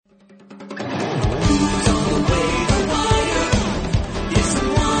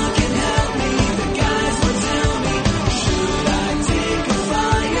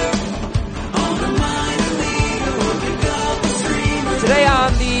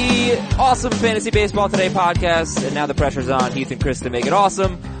awesome Fantasy Baseball Today podcast, and now the pressure's on Heath and Chris to make it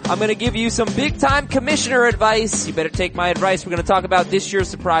awesome. I'm going to give you some big-time commissioner advice. You better take my advice. We're going to talk about this year's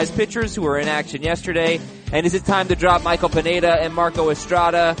surprise pitchers who were in action yesterday. And is it time to drop Michael Pineda and Marco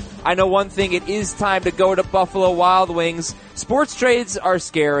Estrada? I know one thing, it is time to go to Buffalo Wild Wings. Sports trades are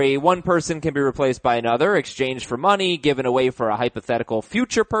scary. One person can be replaced by another, exchanged for money, given away for a hypothetical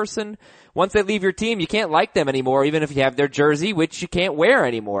future person. Once they leave your team, you can't like them anymore, even if you have their jersey, which you can't wear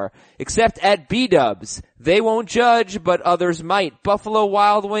anymore. Except at B-Dubs. They won't judge, but others might. Buffalo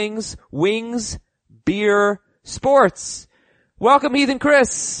Wild Wings, wings, beer, sports. Welcome, Heath and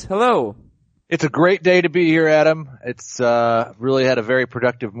Chris. Hello. It's a great day to be here, Adam. It's really had a very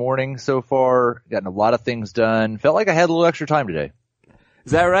productive morning so far. Gotten a lot of things done. Felt like I had a little extra time today.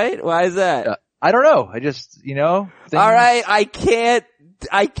 Is that right? Why is that? I don't know. I just, things... All right, I can't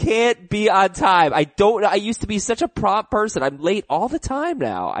be on time. I used to be such a prompt person. I'm late all the time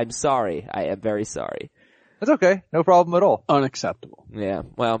now. I'm sorry. I am very sorry. That's okay. No problem at all. Unacceptable. Yeah,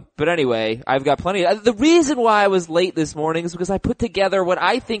 well, but anyway, I've got plenty. The reason why I was late this morning is because I put together what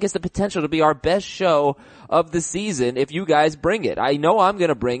I think is the potential to be our best show of the season if you guys bring it. I know I'm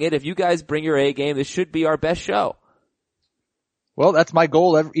gonna bring it. If you guys bring your A game, this should be our best show. Well, that's my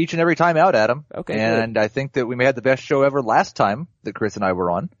goal each and every time out, Adam. Okay. And good. I think that we may have the best show ever last time that Chris and I were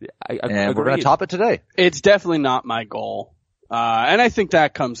on. And we're going to top it today. It's definitely not my goal. And I think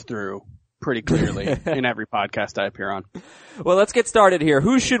that comes through pretty clearly in every podcast I appear on. Well, let's get started here.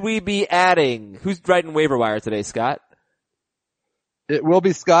 Who should we be adding? Who's writing waiver wire today, Scott? It will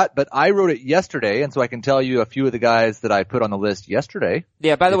be Scott, but I wrote it yesterday, and so I can tell you a few of the guys that I put on the list yesterday.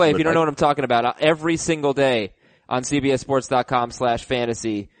 Yeah, by the way, if you don't know what I'm talking about, every single day on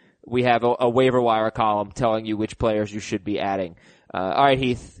CBSSports.com/fantasy, we have a waiver wire column telling you which players you should be adding. All right,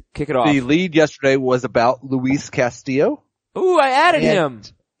 Heath, kick it off. The lead yesterday was about Luis Castillo. Ooh, I added him.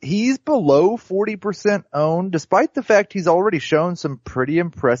 He's below 40% owned, despite the fact he's already shown some pretty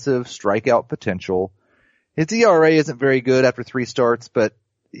impressive strikeout potential. His ERA isn't very good after 3 starts, but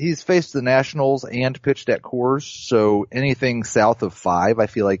he's faced the Nationals and pitched at Coors, so anything south of 5 I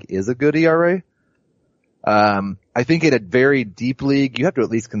feel like is a good ERA. I think in a very deep league, you have to at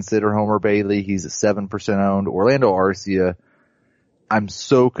least consider Homer Bailey. He's at 7% owned. Orlando Arcia, I'm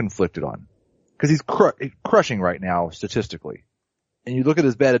so conflicted on. Cause he's crushing right now statistically. And you look at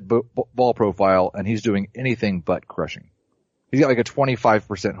his batted ball profile and he's doing anything but crushing. He's got like a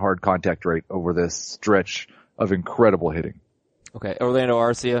 25% hard contact rate over this stretch of incredible hitting. Okay, Orlando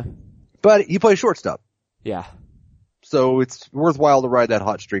Arcia. But he plays shortstop. Yeah. So it's worthwhile to ride that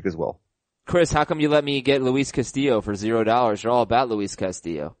hot streak as well. Chris, how come you let me get Luis Castillo for $0? You're all about Luis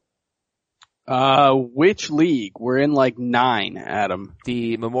Castillo. Which league? We're in like 9, Adam.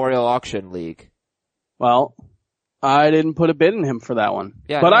 The Memorial Auction League. Well, I didn't put a bid in him for that one.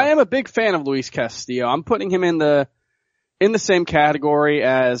 Yeah, but I am a big fan of Luis Castillo. I'm putting him in the same category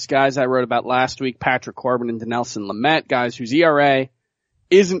as guys I wrote about last week, Patrick Corbin and Dinelson Lamet, guys whose ERA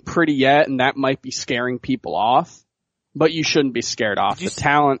isn't pretty yet, and that might be scaring people off. But you shouldn't be scared off. The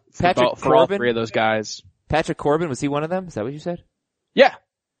talent for all 3 of those guys. Patrick Corbin, was he one of them? Is that what you said? Yeah.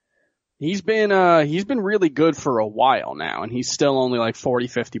 He's been really good for a while now, and he's still only like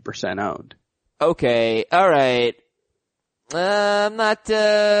 40-50% owned. Okay, alright. I'm not,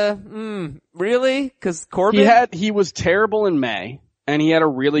 really? Cause Corbin? He was terrible in May, and he had a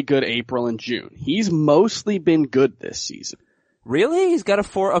really good April and June. He's mostly been good this season. Really? He's got a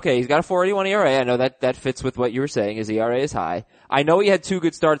 481 ERA. I know that fits with what you were saying. His ERA is high. I know he had 2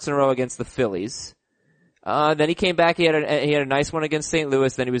 good starts in a row against the Phillies. Then he came back. He had a nice one against St.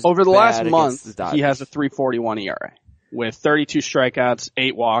 Louis. Then he was over the last month. He has a 3.41 ERA with 32 strikeouts,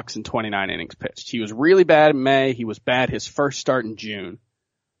 8 walks, and 29 innings pitched. He was really bad in May. He was bad his first start in June.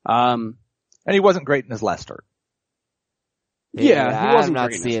 And he wasn't great in his last start. Yeah, he wasn't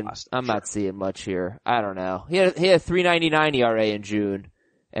I'm not seeing much here. I don't know. He had a 3.99 ERA in June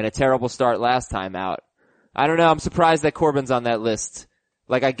and a terrible start last time out. I don't know. I'm surprised that Corbin's on that list.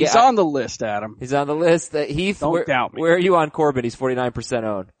 He's on the list, Adam. He's on the list. Heath, don't doubt me. Where are you on Corbin? He's 49%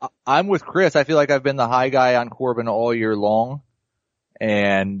 owned. I'm with Chris. I feel like I've been the high guy on Corbin all year long.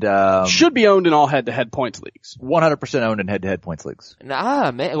 And, should be owned in all head-to-head points leagues. 100% owned in head-to-head points leagues.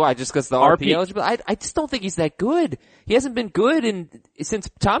 Nah, man. Why? Just because the RP eligible? I just don't think he's that good. He hasn't been good since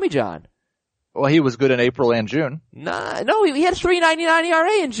Tommy John. Well, he was good in April and June. No, he had a 3.99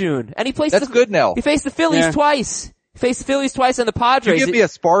 ERA in June. And he placed That's good now. He faced the Phillies twice. He faced the Phillies twice and the Padres. You give me a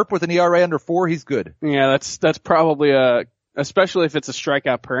Sparp with an ERA under 4, he's good. Yeah, that's probably especially if it's a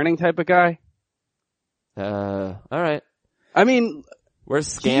strikeout per inning type of guy. Alright. I mean, where's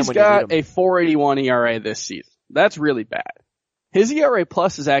Scam he's when got you need him? a 4.81 ERA this season. That's really bad. His ERA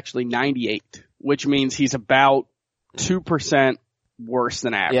plus is actually 98, which means he's about 2% worse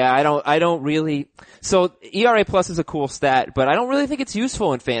than average. Yeah, I don't really, so ERA plus is a cool stat, but I don't really think it's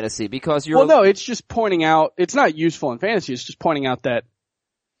useful in fantasy because Well, no, it's just pointing out, it's not useful in fantasy, it's just pointing out that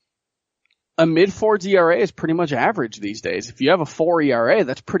a mid-4s ERA is pretty much average these days. If you have a 4 ERA,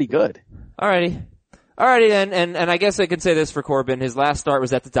 that's pretty good. Alrighty then, and I guess I can say this for Corbin. His last start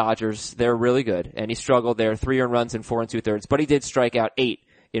was at the Dodgers. They're really good, and he struggled there, 3 earned runs in 4 2/3, but he did strike out 8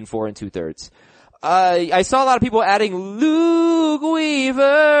 in 4 2/3. I saw a lot of people adding Luke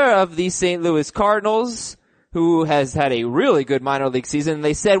Weaver of the St. Louis Cardinals, who has had a really good minor league season.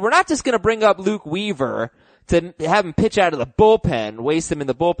 They said, we're not just gonna bring up Luke Weaver to have him pitch out of the bullpen, waste him in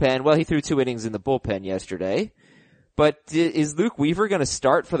the bullpen. Well, he threw 2 innings in the bullpen yesterday. But is Luke Weaver gonna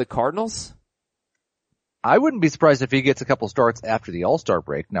start for the Cardinals? I wouldn't be surprised if he gets a couple starts after the All-Star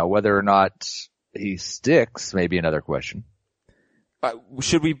break. Now, whether or not he sticks may be another question.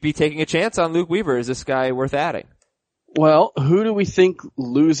 Should we be taking a chance on Luke Weaver? Is this guy worth adding? Well, who do we think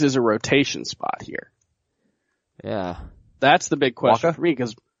loses a rotation spot here? Yeah. That's the big question Waka? for me,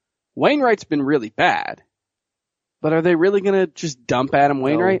 because Wainwright's been really bad. But are they really gonna just dump Adam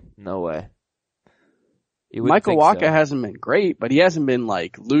Wainwright? No way. You wouldn't Michael think Waka so. hasn't been great, but he hasn't been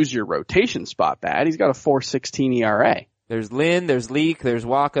like lose your rotation spot bad. He's got a 4.16 ERA. There's Lynn, there's Leak, there's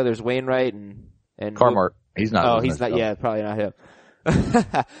Waka, there's Wainwright, and Carmart. He's not. Oh, losing he's his not. job. Yeah, probably not him.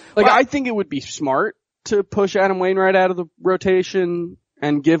 I think it would be smart to push Adam Wainwright out of the rotation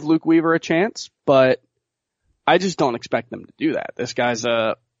and give Luke Weaver a chance, but I just don't expect them to do that. This guy's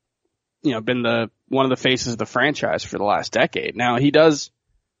been one of the faces of the franchise for the last decade. Now he does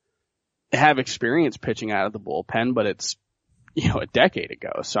have experience pitching out of the bullpen, but it's a decade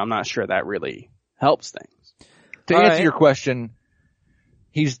ago, so I'm not sure that really helps things. To All answer right. your question,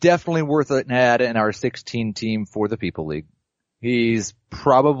 he's definitely worth an ad in our 16 team for the People League. He's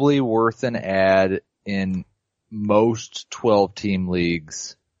probably worth an ad in most 12 team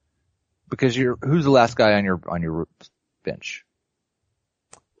leagues because who's the last guy on your bench?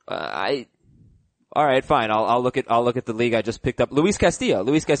 All right, fine. I'll look at the league I just picked up. Luis Castillo.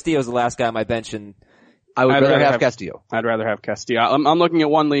 Luis Castillo is the last guy on my bench, and I would I'd rather rather have have- Castillo. I'd rather have Castillo. I'm looking at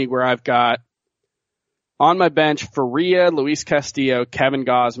one league where I've got on my bench Faria, Luis Castillo, Kevin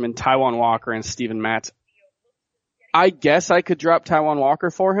Gausman, Taijuan Walker, and Steven Matz. I guess I could drop Taijuan Walker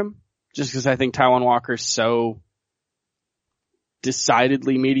for him, just because I think Taijuan Walker's so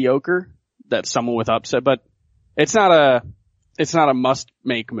decidedly mediocre that someone with upset, but it's not a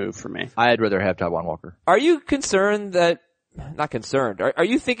must-make move for me. I'd rather have Taijuan Walker. are you concerned that? Not concerned. Are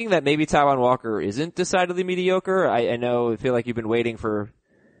you thinking that maybe Taijuan Walker isn't decidedly mediocre? I feel like you've been waiting for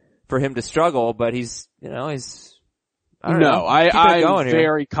him to struggle, but he's. I don't know. Keep it I'm going here.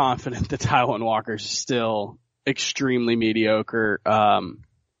 very confident that Taijuan Walker's still extremely mediocre.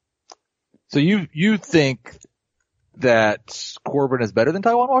 So you think that Corbin is better than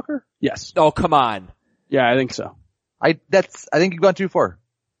Taijuan Walker? Yes. Oh, come on. Yeah, I think so. I think you've gone too far.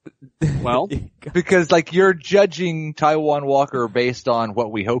 Well, Because you're judging Taijuan Walker based on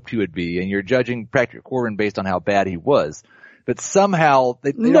what we hoped he would be, and you're judging Patrick Corbin based on how bad he was. But somehow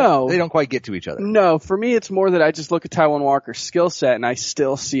they don't quite get to each other. no, for me it's more that I just look at Taijuan Walker's skill set and I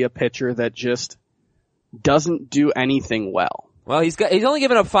still see a pitcher that just doesn't do anything well. Well, he's only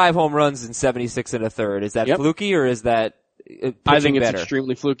given up 5 home runs in 76 1/3. Is that Yep. fluky or is that I think it's better?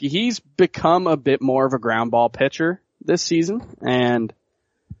 extremely fluky. He's become a bit more of a ground ball pitcher this season, and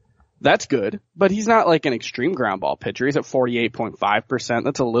that's good, but he's not like an extreme ground ball pitcher. He's at 48.5%.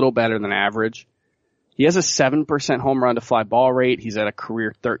 That's a little better than average. He has a 7% home run to fly ball rate. He's at a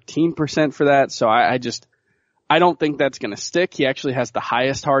career 13% for that. So I don't think that's going to stick. He actually has the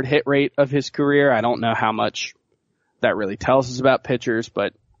highest hard hit rate of his career. I don't know how much that really tells us about pitchers,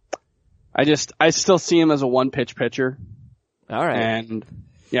 but I still see him as a one pitch pitcher. All right. And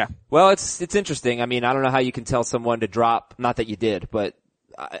yeah, Well, it's interesting. I mean, I don't know how you can tell someone to drop. Not that you did, but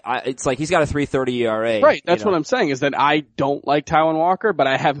it's like he's got a 3.30 ERA. right. That's what I'm saying is that I don't like Taijuan Walker, but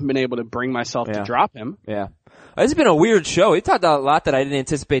I haven't been able to bring myself to drop him. Yeah. This has been a weird show. We talked about a lot that I didn't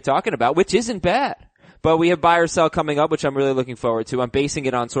anticipate talking about, which isn't bad. But we have buy or sell coming up, which I'm really looking forward to. I'm basing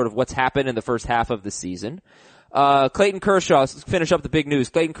it on sort of what's happened in the first half of the season. Clayton Kershaw, let's finish up the big news.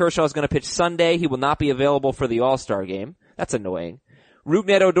 Clayton Kershaw is going to pitch Sunday. He will not be available for the All-Star game. That's annoying.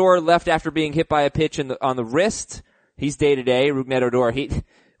 Rougned Odor left after being hit by a pitch on the wrist. He's day-to-day. Rougned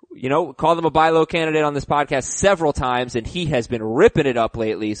Odor, called him a buy low candidate on this podcast several times, and he has been ripping it up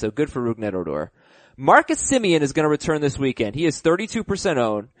lately, so good for Rougned Odor. Marcus Semien is going to return this weekend. He is 32%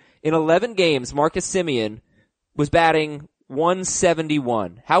 owned. In 11 games, Marcus Semien was batting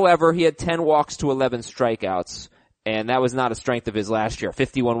 171. However, he had 10 walks to 11 strikeouts. And that was not a strength of his last year.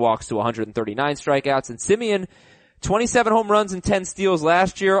 51 walks to 139 strikeouts. And Semien, 27 home runs and 10 steals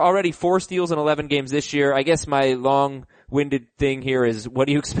last year. Already 4 steals in 11 games this year. I guess my long-winded thing here is, what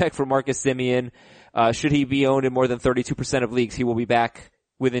do you expect from Marcus Semien? Should he be owned in more than 32% of leagues? He will be back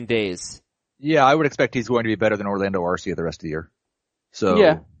within days. Yeah, I would expect he's going to be better than Orlando Arcia the rest of the year. So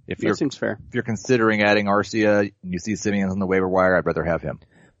yeah, if that seems fair. If you're considering adding Arcia and you see Semien on the waiver wire, I'd rather have him.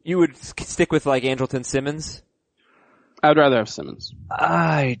 You would stick with like Andrelton Simmons? I'd rather have Simmons.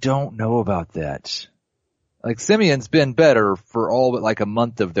 I don't know about that. Like, Simeon's been better for all but like a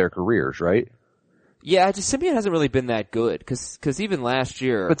month of their careers, right? Yeah, just Semien hasn't really been that good, cause even last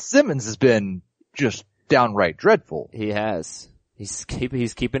year. But Simmons has been just downright dreadful. He has. He's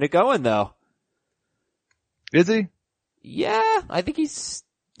keeping it going though. Is he? Yeah, I think he's,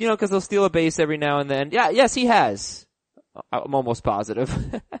 cause they'll steal a base every now and then. Yeah, yes, he has. I'm almost positive.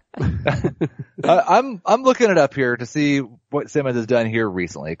 I'm looking it up here to see what Simmons has done here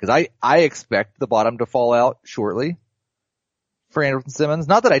recently, because I expect the bottom to fall out shortly for Andrelton Simmons.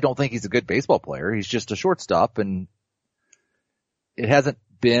 Not that I don't think he's a good baseball player. He's just a shortstop, and it hasn't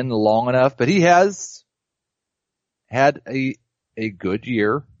been long enough, but he has had a good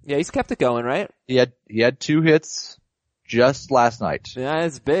year. Yeah, he's kept it going, right? He had 2 hits just last night. Yeah,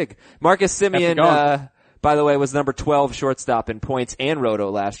 it's big. Marcus Semien, by the way, was number 12 shortstop in points and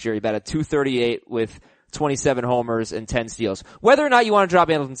roto last year. He batted .238 with 27 homers and 10 steals. Whether or not you want to drop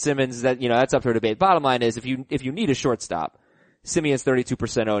Andrelton Simmons, that's up for debate. Bottom line is, if you need a shortstop, Semien's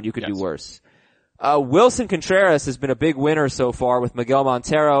 32% owned. You could do worse. Wilson Contreras has been a big winner so far with Miguel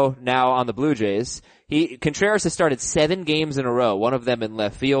Montero now on the Blue Jays. Contreras has started 7 games in a row, one of them in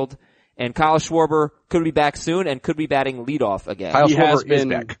left field. And Kyle Schwarber could be back soon and could be batting leadoff again. Kyle Schwarber is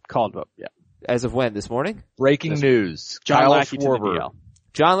back. Called up, yeah. As of when? This morning? Breaking news. John Kyle Lackey Schwarber. to the DL.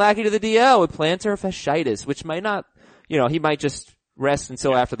 John Lackey to the DL with plantar fasciitis, which might not, he might just rest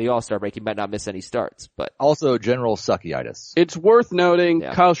until after the All-Star break. He might not miss any starts, but. Also general suckyitis. It's worth noting,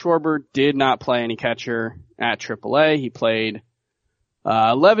 Kyle Schwarber did not play any catcher at AAA. He played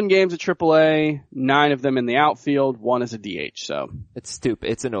 11 games at AAA, 9 of them in the outfield, 1 as a DH, so. It's stupid.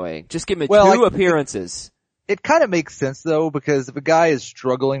 It's annoying. Just give him 2 appearances. It kind of makes sense though, because if a guy is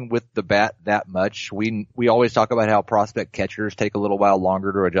struggling with the bat that much, we always talk about how prospect catchers take a little while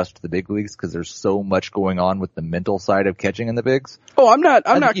longer to adjust to the big leagues because there's so much going on with the mental side of catching in the bigs. Oh, I'm not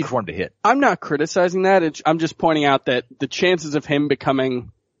each one to hit. I'm not criticizing that. I'm just pointing out that the chances of him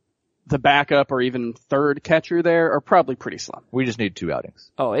becoming the backup or even third catcher there are probably pretty slim. We just need 2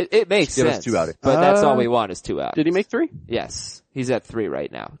 outings. Oh, it makes sense. Give us 2 outings. But that's all we want is 2 outings. Did he make 3? Yes. He's at 3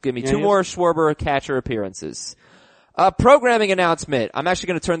 right now. Give me 2 more Schwarber catcher appearances. Programming announcement. I'm actually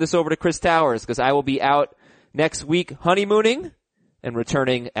going to turn this over to Chris Towers because I will be out next week honeymooning and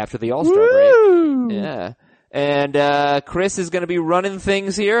returning after the All-Star break. Yeah. And Chris is going to be running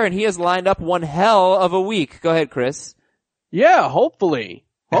things here, and he has lined up one hell of a week. Go ahead, Chris. Yeah, hopefully.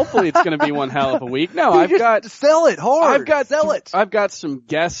 Hopefully it's going to be one hell of a week. No, I've got sell it hard. Sell it. I've got some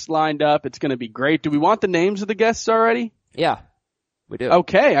guests lined up. It's going to be great. Do we want the names of the guests already? Yeah, we do.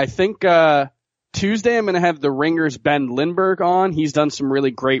 Okay, I think Tuesday I'm going to have the Ringer's Ben Lindbergh on. He's done some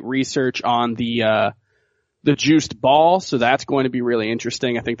really great research on the juiced ball, so that's going to be really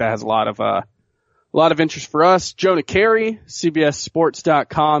interesting. I think that has a lot of interest for us. Jonah Carey,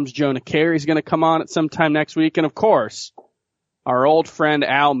 CBSSports.com's Jonah Carey is going to come on at some time next week, and of course, our old friend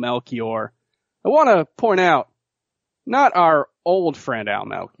Al Melchior. I want to point out, not our old friend Al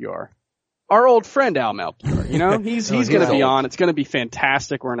Melchior, our old friend Al Melchior. He's going to be on. It's going to be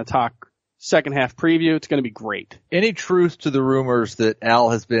fantastic. We're going to talk second half preview. It's going to be great. Any truth to the rumors that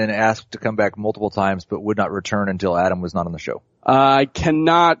Al has been asked to come back multiple times but would not return until Adam was not on the show? I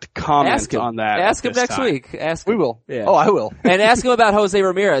cannot comment on that. Ask him next week. We will. Yeah. Oh, I will. And ask him about Jose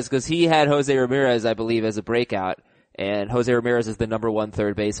Ramirez because he had Jose Ramirez, I believe, as a breakout. And Jose Ramirez is the number 1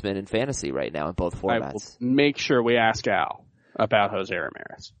 third baseman in fantasy right now in both formats. I will make sure we ask Al about Jose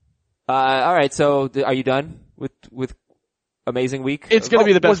Ramirez. All right. So are you done with Amazing Week? It's going to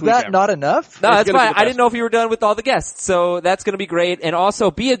be the best week ever. Was that ever. not enough? No, that's fine. I didn't know if you were done with all the guests. So that's going to be great. And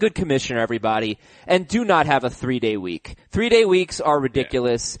also be a good commissioner, everybody. And do not have a 3-day week. 3-day weeks are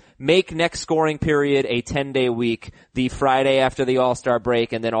ridiculous. Yeah. Make next scoring period a 10-day week, the Friday after the All-Star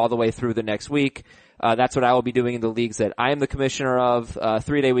break and then all the way through the next week. That's what I will be doing in the leagues that I am the commissioner of.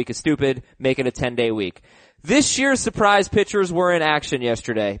 3-day week is stupid. Make it a 10-day week. This year's surprise pitchers were in action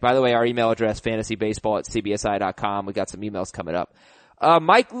yesterday. By the way, our email address, fantasybaseball@cbsi.com. We got some emails coming up.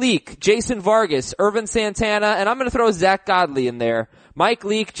 Mike Leake, Jason Vargas, Irvin Santana, and I'm going to throw Zach Godley in there. Mike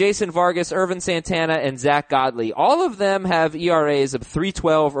Leake, Jason Vargas, Irvin Santana, and Zach Godley. All of them have ERAs of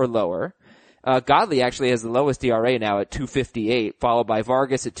 3.12 or lower. Godley actually has the lowest ERA now at 2.58, followed by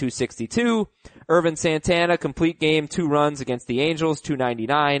Vargas at 2.62. Irvin Santana, complete game, 2 runs against the Angels,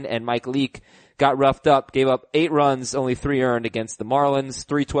 2.99, and Mike Leake got roughed up, gave up 8 runs, only 3 earned against the Marlins,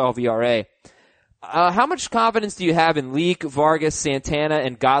 3.12 ERA. How much confidence do you have in Leake, Vargas, Santana,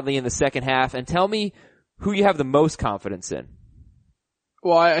 and Godley in the second half? And tell me who you have the most confidence in.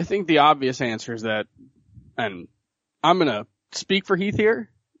 Well, I think the obvious answer is that, and I'm gonna speak for Heath here,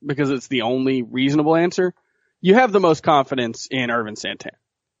 because it's the only reasonable answer. You have the most confidence in Irvin Santana.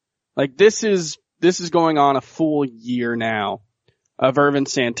 Like, this is going on a full year now of Irvin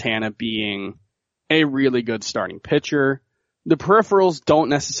Santana being a really good starting pitcher. The peripherals don't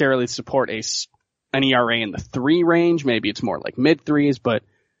necessarily support an ERA in the 3 range. Maybe it's more like mid 3s, but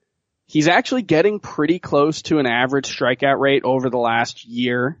he's actually getting pretty close to an average strikeout rate over the last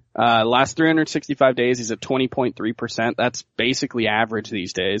year. Last 365 days, he's at 20.3%. That's basically average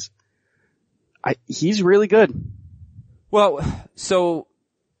these days. He's really good. Well,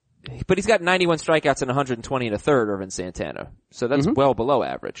 but he's got 91 strikeouts and 120 and a third, Irvin Santana. So that's well below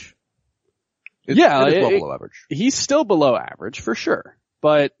average. It is well below average. He's still below average for sure,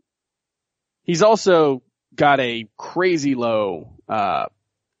 but he's also got a crazy low,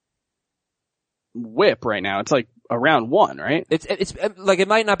 whip right now. It's like around 1, right? It's like, it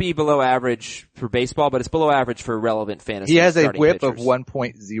might not be below average for baseball, but it's below average for relevant fantasy. He has a whip pitchers. of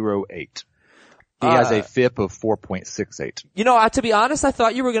 1.08. He has a FIP of 4.68. You know, to be honest, I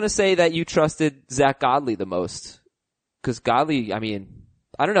thought you were going to say that you trusted Zach Godley the most. Cause Godley, I mean,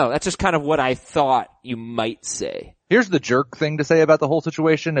 I don't know. That's just kind of what I thought you might say. Here's the jerk thing to say about the whole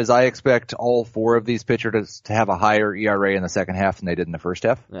situation is I expect all 4 of these pitchers to have a higher ERA in the second half than they did in the first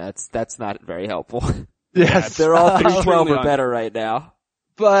half. That's not very helpful. Yes. They're all 3.12 or better right now.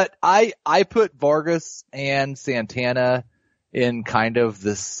 But I put Vargas and Santana in kind of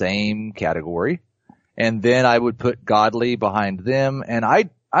the same category. And then I would put Godley behind them. And I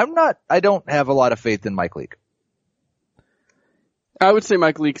don't have a lot of faith in Mike Leake. I would say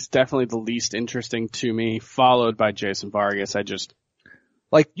Mike Leake's definitely the least interesting to me, followed by Jason Vargas.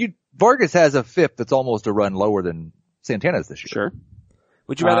 Vargas has a FIP that's almost a run lower than Santana's this year. Sure.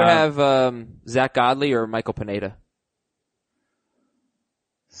 Would you rather have Zach Godley or Michael Pineda?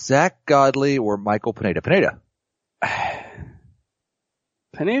 Zach Godley or Michael Pineda? Pineda.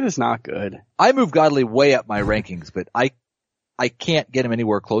 Pineda's not good. I moved Godley way up my rankings, but I can't get him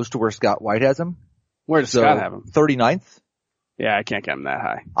anywhere close to where Scott White has him. Where does Scott have him? 39th. Yeah, I can't get him that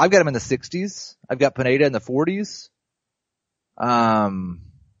high. I've got him in the 60s. I've got Pineda in the 40s.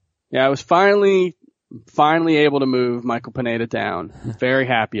 Yeah, I was finally able to move Michael Pineda down. Very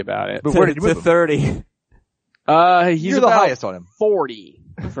happy about it. But where did you move him? 30. He's You're the highest on him. 40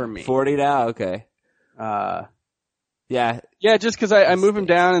 for me. 40 now? Okay. Yeah. Yeah, just cause I move him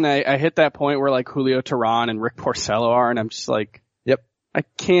down and I hit that point where like Julio Teheran and Rick Porcello are, and I'm just like, yep. I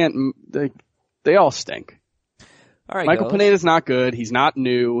can't, they all stink. All right. Michael Pineda's not good. He's not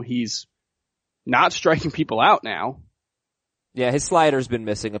new. He's not striking people out now. Yeah, his slider's been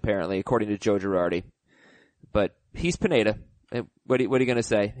missing apparently, according to Joe Girardi. But he's Pineda. What are you gonna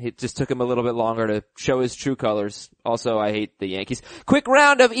say? It just took him a little bit longer to show his true colors. Also, I hate the Yankees. Quick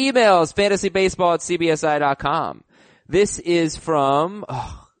round of emails, fantasybaseball@cbsi.com. This is from,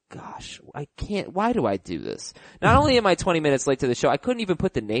 oh gosh, why do I do this? Not only am I 20 minutes late to the show, I couldn't even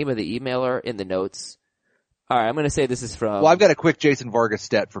put the name of the emailer in the notes. Alright, I'm gonna say this is from... Well, I've got a quick Jason Vargas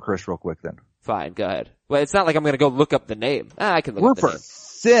stat for Chris real quick then. Fine, go ahead. Well, it's not like I'm gonna go look up the name. I can look up the name.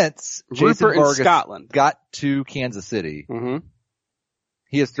 Since Jason Rupert in Vargas Scotland got to Kansas City,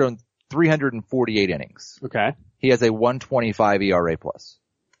 he has thrown 348 innings. Okay. He has a 1.25 ERA plus.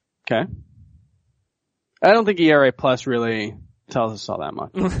 Okay. I don't think ERA plus really tells us all that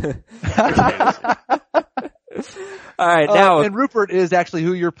much. All right, now. And Rupert is actually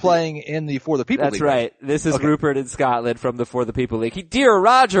who you're playing in the For the People League. That's right. This is Rupert in Scotland from the For the People League. Dear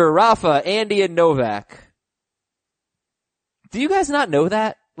Roger, Rafa, Andy, and Novak. Do you guys not know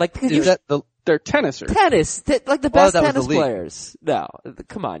that? Like, they're tennissers. Tennis, like the best tennis players. No,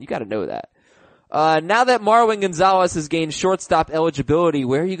 come on, you gotta know that. Now that Marwin Gonzalez has gained shortstop eligibility,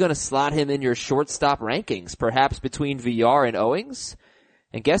 where are you gonna slot him in your shortstop rankings? Perhaps between VR and Owings?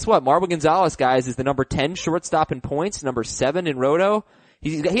 And guess what? Marwin Gonzalez, guys, is the number 10 shortstop in points, number 7 in roto.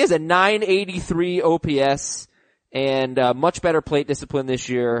 He has a 983 OPS and much better plate discipline this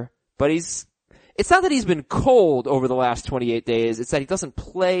year, but it's not that he's been cold over the last 28 days. It's that he doesn't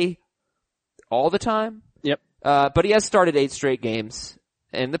play all the time. Yep. But he has started 8 straight games.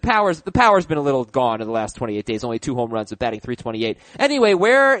 And the power's been a little gone in the last 28 days. Only 2 home runs with batting .328. Anyway,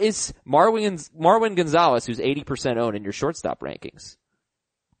 where is Marwin Gonzalez, who's 80% owned in your shortstop rankings?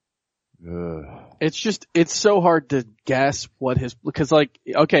 It's so hard to guess because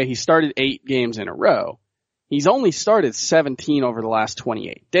okay, he started 8 games in a row. He's only started 17 over the last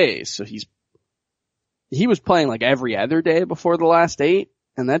 28 days. So he was playing like every other day before the last 8.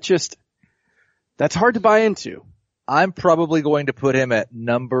 And that's hard to buy into. I'm probably going to put him at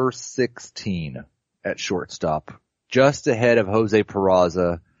number 16 at shortstop, just ahead of Jose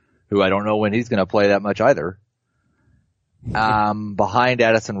Peraza, who I don't know when he's going to play that much either. Behind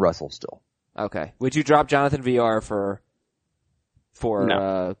Addison Russell still. Okay. Would you drop Jonathan VR for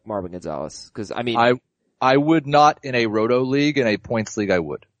No. Marwin Gonzalez? Cause I mean, I would not in a roto league. In a points league, I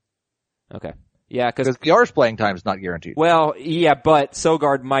would. Okay. Yeah, because VR's playing time is not guaranteed. Well, yeah, but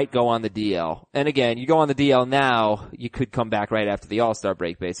Sogard might go on the DL. And again, you go on the DL now, you could come back right after the All-Star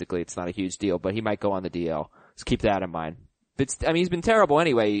break, basically. It's not a huge deal, but he might go on the DL. So keep that in mind. But, I mean, he's been terrible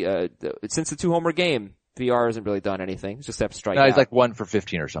anyway. Since the 2-homer game, VR hasn't really done anything. He's just have to strike out. He's like 1 for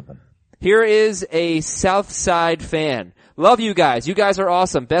 15 or something. Here is a Southside fan. Love you guys. You guys are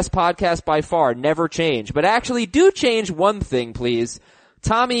awesome. Best podcast by far. Never change. But actually do change one thing, please.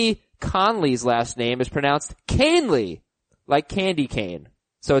 Tommy Conley's last name is pronounced Canely, like candy cane.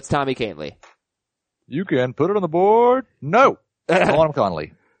 So it's Tommy Canely. You can put it on the board. No. Call him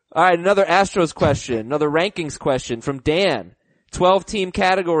Conley. All right, another Astros question, another rankings question from Dan. 12-team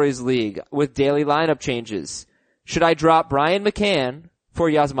categories league with daily lineup changes. Should I drop Brian McCann for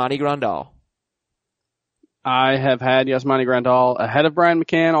Yasmani Grandal? I have had Yasmani Grandal ahead of Brian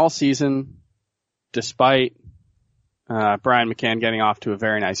McCann all season, despite Brian McCann getting off to a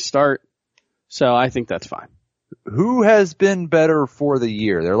very nice start. So I think that's fine. Who has been better for the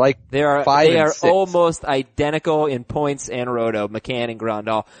year? They're like they are 6. Almost identical in points and roto, McCann and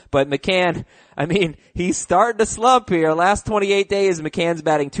Grandal. But McCann, I mean, he's starting to slump here. Last 28 days, McCann's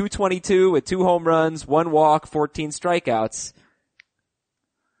batting .222 with 2 home runs, 1 walk, 14 strikeouts.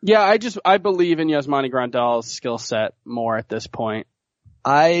 Yeah, I believe in Yasmani Grandal's skill set more at this point.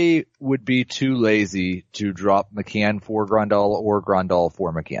 I would be too lazy to drop McCann for Grandal or Grandal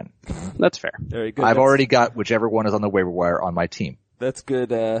for McCann. That's fair. Very good. I've already got whichever one is on the waiver wire on my team. That's good,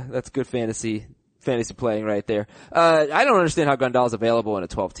 fantasy playing right there. I don't understand how Grandal's available in a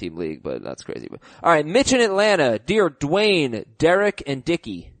 12-team league, but that's crazy. Alright, Mitch in Atlanta. Dear Dwayne, Derek, and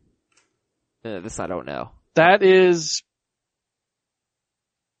Dickie. This I don't know. That is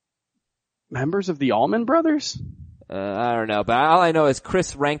members of the Allman Brothers? I don't know, but all I know is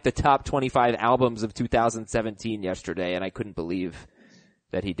Chris ranked the top 25 albums of 2017 yesterday, and I couldn't believe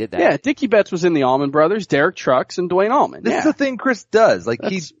that he did that. Yeah, Dickie Betts was in the Allman Brothers, Derek Trucks, and Dwayne Allman. This is the thing Chris does. Like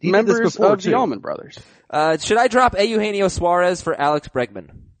he members did this before of the Allman Brothers. Should I drop Eugenio Suarez for Alex Bregman?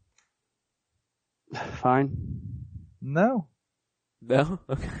 Fine. No. No?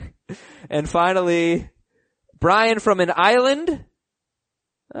 Okay. And finally, Brian from an island,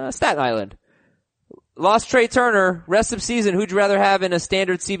 Staten Island. Lost Trey Turner, rest of season, who'd you rather have in a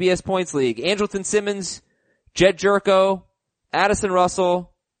standard CBS points league? Andrelton Simmons, Jed Jerko, Addison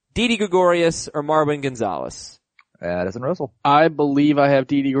Russell, Didi Gregorius, or Marwin Gonzalez? Addison Russell. I believe I have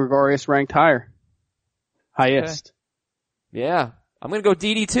Didi Gregorius ranked higher. Highest. Okay. Yeah. I'm gonna go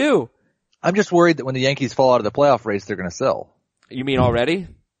Didi too. I'm just worried that when the Yankees fall out of the playoff race, they're gonna sell. You mean already?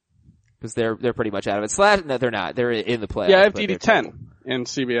 Because they're pretty much out of it. No, they're not. They're in the playoffs. Yeah, I have Didi 10 in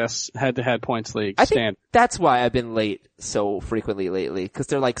CBS head-to-head points league. I think that's why I've been late so frequently lately. Because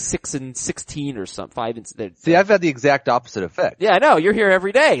they're like 6 and 16 or something. 5 and. See, I've had the exact opposite effect. Yeah, I know. You're here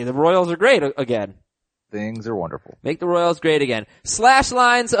every day. The Royals are great again. Things are wonderful. Make the Royals great again. Slash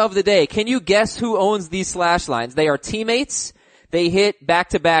lines of the day. Can you guess who owns these slash lines? They are teammates. They hit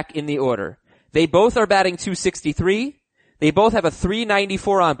back-to-back in the order. They both are batting .263. They both have a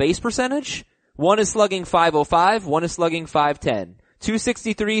 .394 on base percentage. One is slugging .505. One is slugging .510.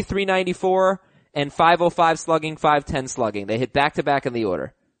 .263, .394, and .505 slugging, .510 slugging. They hit back-to-back in the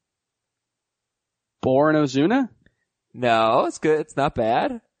order. Bour and Ozuna? No, it's good. It's not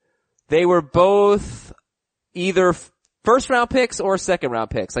bad. They were both either first round picks or second round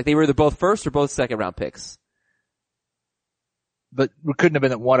picks. Like they were either both first or both second round picks. But it couldn't have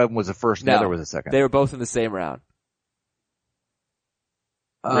been that one of them was a first and the other was a second. They were both in the same round.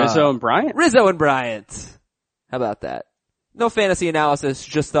 Rizzo and Bryant? Rizzo and Bryant. How about that? No fantasy analysis,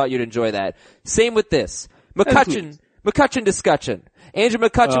 just thought you'd enjoy that. Same with this. McCutchen discussion. Andrew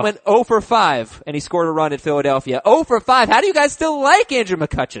McCutchen went 0 for 5 and he scored a run at Philadelphia. 0 for 5. How do you guys still like Andrew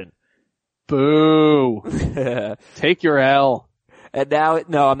McCutchen? Boo. Take your L. And now,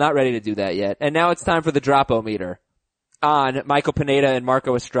 no, I'm not ready to do that yet. And now it's time for the drop-o-meter on Michael Pineda and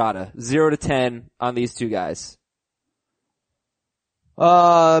Marco Estrada. 0 to 10 on these two guys.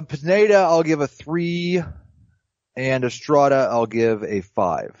 Pineda, I'll give a 3. and Estrada I'll give a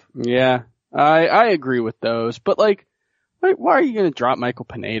 5. Yeah, I agree with those. But like, why are you going to drop Michael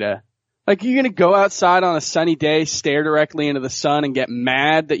Pineda? Like, you're going to go outside on a sunny day, stare directly into the sun, and get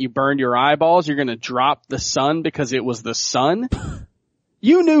mad that you burned your eyeballs? You're going to drop the sun because it was the sun?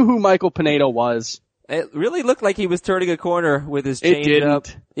 You knew who Michael Pineda was. It really looked like he was turning a corner with his change up.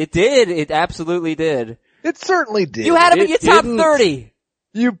 It didn't. It did. It absolutely did. It certainly did. You had him in your top didn't. 30.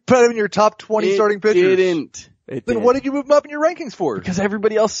 You put him in your top 20 starting pitchers. Didn't. Then what did you move him up in your rankings for? Because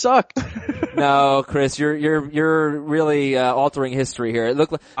everybody else sucked. No, Chris, you're really altering history here. It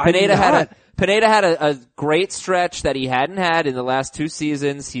looked like I'm Pineda not. had a great stretch that he hadn't had in the last 2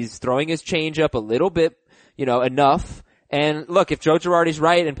 seasons. He's throwing his changeup a little bit, enough. And look, if Joe Girardi's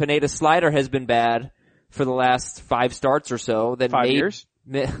right and Pineda's slider has been bad for the last 5 starts or so, then 5 years?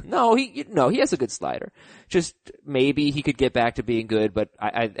 No, he has a good slider. Just maybe he could get back to being good, but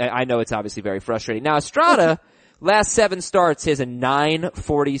I know it's obviously very frustrating. Now Estrada, last 7 starts, he has a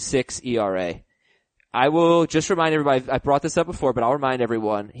 9.46 ERA. I will just remind everybody, I brought this up before, but I'll remind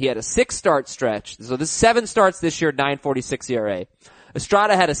everyone, he had a 6-start stretch. So this is 7 starts this year, 9.46 ERA.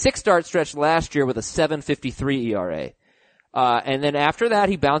 Estrada had a 6-start stretch last year with a 7.53 ERA. And then after that,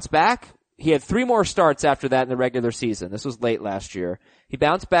 he bounced back. He had 3 more starts after that in the regular season. This was late last year. He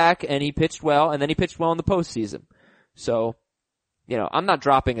bounced back and he pitched well, and then he pitched well in the postseason. So, I'm not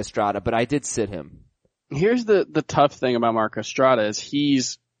dropping Estrada, but I did sit him. Here's the tough thing about Marco Estrada is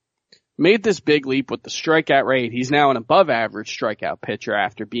he's made this big leap with the strikeout rate. He's now an above average strikeout pitcher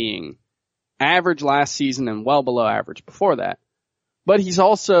after being average last season and well below average before that. But he's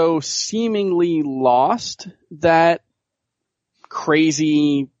also seemingly lost that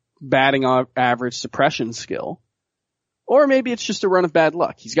crazy batting average suppression skill. Or maybe it's just a run of bad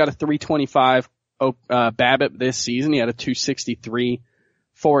luck. He's got a 325 BABIP this season. He had a 263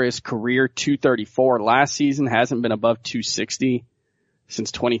 for his career, 234 last season. Hasn't been above 260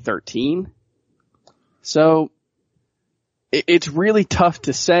 since 2013. So it's really tough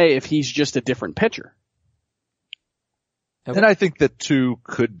to say if he's just a different pitcher. And I think the two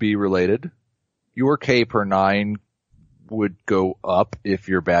could be related. Your K per 9 would go up if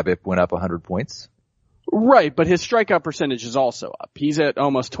your BABIP went up 100 points. Right, but his strikeout percentage is also up. He's at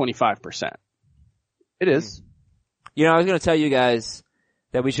almost 25%. It is. I was going to tell you guys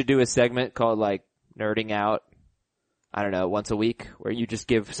that we should do a segment called like Nerding Out, I don't know, once a week, where you just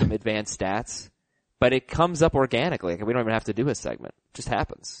give some advanced stats. But it comes up organically. We don't even have to do a segment. It just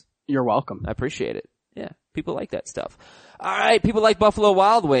happens. You're welcome. I appreciate it. Yeah, people like that stuff. All right, people like Buffalo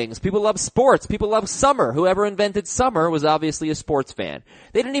Wild Wings. People love sports. People love summer. Whoever invented summer was obviously a sports fan.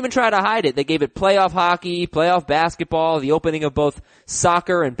 They didn't even try to hide it. They gave it playoff hockey, playoff basketball, the opening of both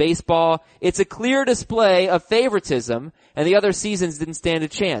soccer and baseball. It's a clear display of favoritism, and the other seasons didn't stand a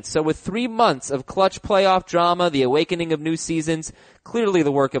chance. So with 3 months of clutch playoff drama, the awakening of new seasons, clearly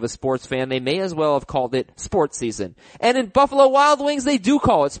the work of a sports fan, they may as well have called it sports season. And in Buffalo Wild Wings, they do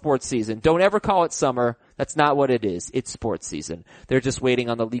call it sports season. Don't ever call it summer. That's not what it is. It's sports season. They're just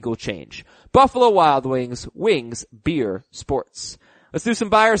waiting on the legal change. Buffalo Wild Wings, wings, beer, sports. Let's do some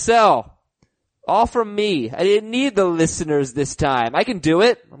buy or sell. All from me. I didn't need the listeners this time. I can do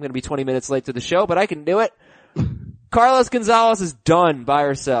it. I'm going to be 20 minutes late to the show, but I can do it. Carlos Gonzalez is done. Buy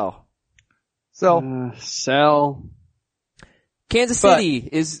or sell? Sell. Kansas City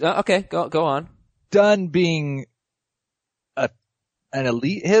is, okay, go on. Done being an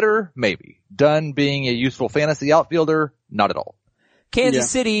elite hitter? Maybe. Done being a useful fantasy outfielder? Not at all. Kansas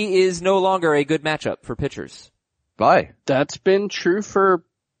City is no longer a good matchup for pitchers. Bye. That's been true for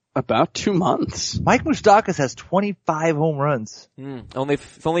about 2 months. Mike Moustakas has 25 home runs.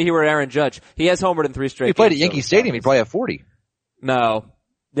 If only he were Aaron Judge. He has homered in 3 straight games. He played at Yankee Stadium, he'd probably have 40. No.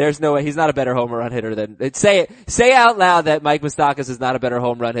 There's no way. He's not a better home run hitter than, say out loud that Mike Moustakas is not a better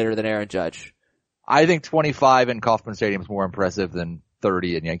home run hitter than Aaron Judge. I think 25 in Kauffman Stadium is more impressive than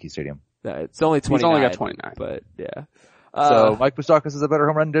 30 in Yankee Stadium. No, it's only 29. He's only got 29. But, yeah. So Mike Moustakas is a better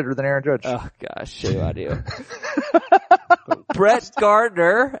home run hitter than Aaron Judge. Oh gosh, shame on you. Brett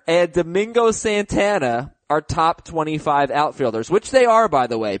Gardner and Domingo Santana are top 25 outfielders, which they are, by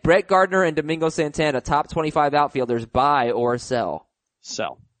the way. Brett Gardner and Domingo Santana, top 25 outfielders, buy or sell?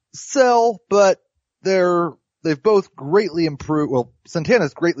 Sell, but they've both greatly improved. Well,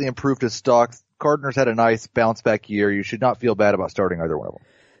 Santana's greatly improved his stocks. Gardner's had a nice bounce back year. You should not feel bad about starting either one of them.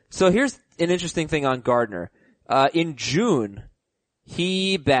 So here's an interesting thing on Gardner. In June,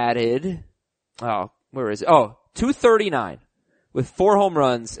 he batted, 239 with 4 home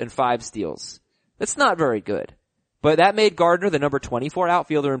runs and 5 steals. That's not very good. But that made Gardner the number 24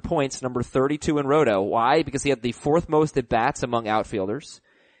 outfielder in points, number 32 in Roto. Why? Because he had the 4th most at bats among outfielders,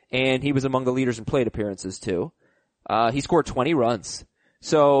 and he was among the leaders in plate appearances too. He scored 20 runs.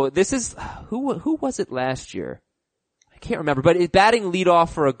 So this is, who was it last year? I can't remember, but it's batting leadoff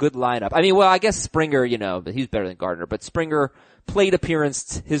for a good lineup. I mean, well, I guess Springer, but he's better than Gardner, but Springer plate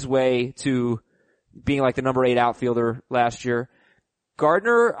appearance his way to being like the number 8 outfielder last year.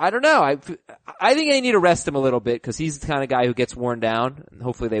 Gardner, I don't know. I think they need to rest him a little bit because he's the kind of guy who gets worn down, and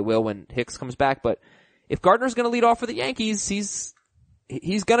hopefully they will when Hicks comes back. But if Gardner's going to lead off for the Yankees, he's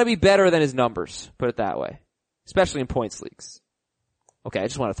going to be better than his numbers, put it that way, especially in points leagues. Okay, I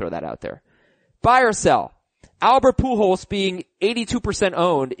just want to throw that out there. Buy or sell? Albert Pujols being 82%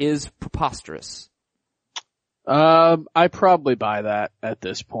 owned is preposterous. I probably buy that at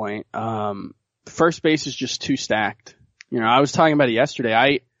this point. First base is just too stacked. I was talking about it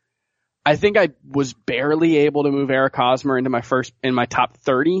yesterday. I think I was barely able to move Eric Hosmer into my top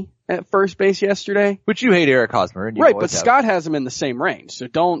 30 at first base yesterday. But you hate Eric Hosmer, and you right? But Scott has him in the same range, so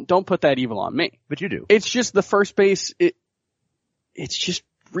don't put that evil on me. But you do. It's just the first base. It's just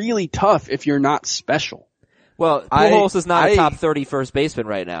really tough if you're not special. Well, Pujols is not a top 30 first baseman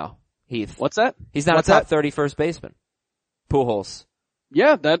right now, Heath. What's that? He's not a top 30 first baseman. Pujols.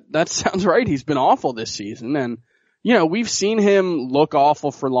 Yeah, that sounds right. He's been awful this season, and we've seen him look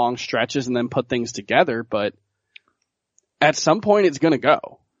awful for long stretches and then put things together, but at some point it's gonna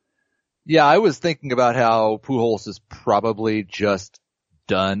go. Yeah, I was thinking about how Pujols is probably just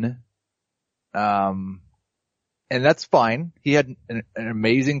done. And that's fine. He had an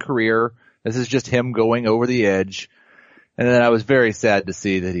amazing career. This is just him going over the edge. And then I was very sad to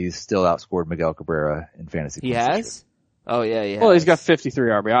see that he's still outscored Miguel Cabrera in fantasy. He has? Oh yeah, he has. Well, he's got 53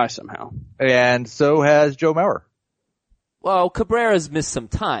 RBI somehow. And so has Joe Mauer. Well, Cabrera's missed some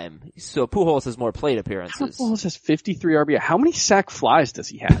time, so Pujols has more plate appearances. Pujols has 53 RBI. How many sac flies does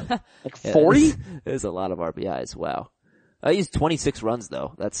he have? Like 40? Yeah, there's a lot of RBIs. Wow. He's 26 runs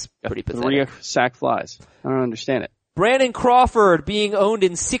though. That's pretty pathetic. 3 sac flies. I don't understand it. Brandon Crawford being owned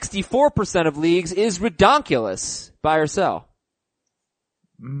in 64% of leagues is redonkulous. Buy or sell?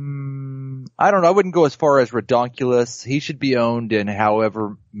 I don't know. I wouldn't go as far as redonkulous. He should be owned in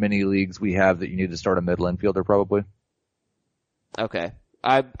however many leagues we have that you need to start a middle infielder probably. Okay.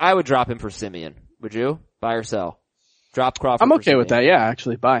 I would drop him for Simeon. Would you? Buy or sell? Drop Crawford. I'm okay with that. Yeah,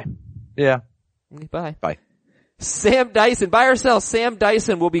 actually. Buy. Yeah. Bye. Bye. Sam Dyson. Buy or sell? Sam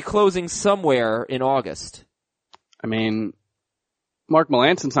Dyson will be closing somewhere in August. I mean, Mark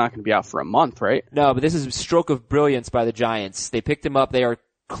Melanson's not going to be out for a month, right? No, but this is a stroke of brilliance by the Giants. They picked him up. They are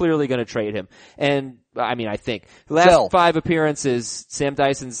clearly going to trade him. And, I think. The last 5 appearances, Sam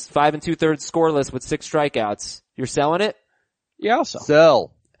Dyson's 5 2/3 scoreless with 6 strikeouts. You're selling it? Yeah, also.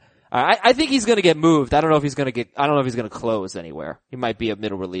 Sell. I think he's going to get moved. I don't know if he's going to close anywhere. He might be a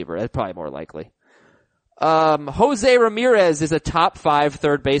middle reliever. That's probably more likely. Jose Ramirez is a top 5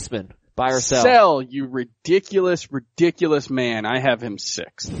 third baseman. Buy or sell? Sell, you ridiculous man. I have him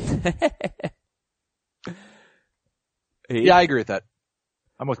 6th. Yeah, I agree with that.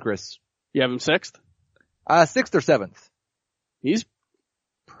 I'm with Chris. You have him 6th? 6th or 7th. He's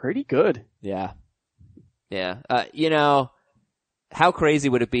pretty good. Yeah. Yeah. How crazy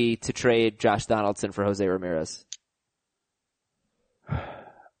would it be to trade Josh Donaldson for Jose Ramirez?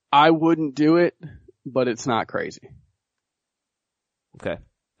 I wouldn't do it, but it's not crazy. Okay.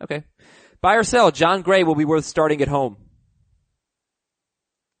 Buy or sell? John Gray will be worth starting at home.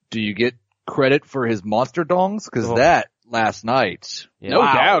 Do you get credit for his monster dongs? Cause that last night. Yeah. No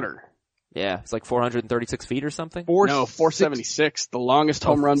doubter. Yeah, it's like 436 feet or something. 476. The longest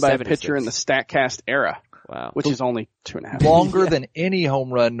home run by a pitcher in the StatCast era. Wow. Which is only 2.5. Longer than any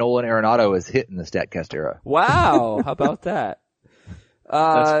home run Nolan Arenado has hit in the StatCast era. Wow. How about that?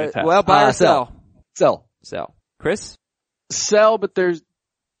 That's fantastic. Well, buy or sell? Sell. Chris? Sell, but the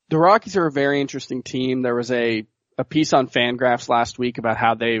Rockies are a very interesting team. There was a piece on Fangraphs last week about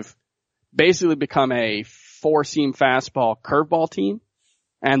how they've basically become a 4-seam fastball curveball team,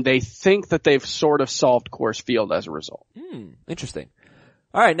 and they think that they've sort of solved Coors Field as a result. Interesting.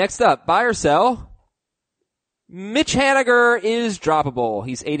 All right, next up, buy or sell? Mitch Haniger is droppable.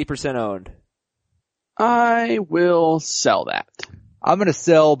 He's 80% owned. I will sell that. I'm gonna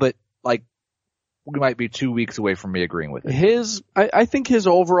sell, but we might be 2 weeks away from me agreeing with it. I think his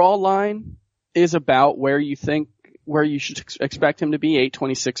overall line is about where you should expect him to be.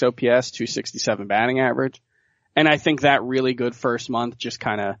 826 OPS, 267 batting average. And I think that really good first month just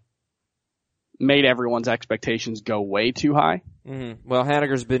kind of made everyone's expectations go way too high. Mm-hmm. Well,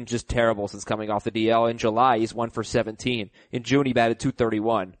 Haniger's been just terrible since coming off the DL. In July, he's 1 for 17. In June, he batted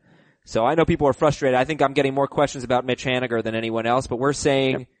 .231. So I know people are frustrated. I think I'm getting more questions about Mitch Haniger than anyone else, but we're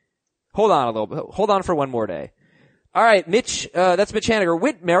saying, hold on a little bit. Hold on for one more day. All right, Mitch, that's Mitch Haniger.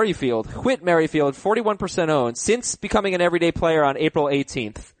 Whit Merrifield, 41% owned since becoming an everyday player on April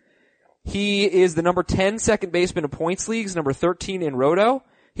 18th. He is the number 10 second baseman in points leagues, number 13 in Roto.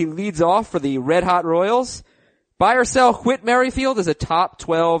 He leads off for the Red Hot Royals. Buy or sell Whit Merrifield as a top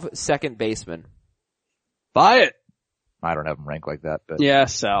 12 second baseman. Buy it. I don't have him ranked like that, but Yeah,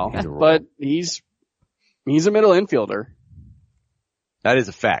 sell. But he's a middle infielder. that is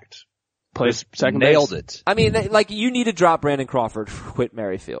a fact. Plays second Nailed base. it. I mean, like, you need to drop Brandon Crawford for Whit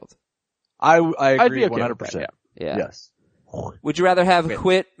Merrifield. I I'd agree be okay 100%. with that, Yeah. Yes. Would you rather have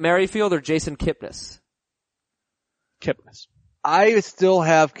Whit Merrifield or Jason Kipnis? Kipnis. I still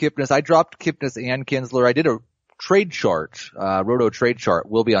have Kipnis. I dropped Kipnis and Kinsler. I did a trade chart, Roto trade chart.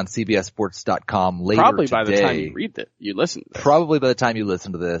 Will be on CBSSports.com later Probably today. by the time you read it, you listen to this. Probably by the time you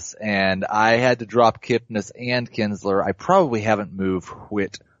listen to this. And I had to drop Kipnis and Kinsler. I probably haven't moved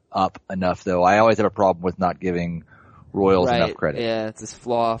Whit up enough though. I always have a problem with not giving Royals enough credit. Yeah, it's a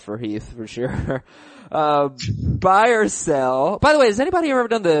flaw for Heath for sure. Buy or sell. By the way, has anybody ever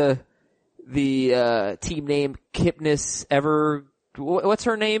done the team name Kipnis what's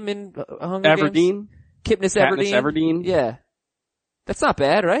her name in Hunger Everdeen? Games? Kipnis Katniss Everdeen? Everdeen? Yeah. That's not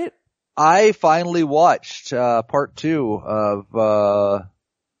bad, right? I finally watched, part 2 of, the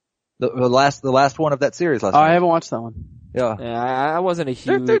last one of that series last Oh, night. I haven't watched that one. Yeah. Yeah, I wasn't a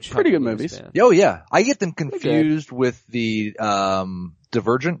huge. They're pretty good Hunger Games movies. fan. Oh yeah. I get them confused with the,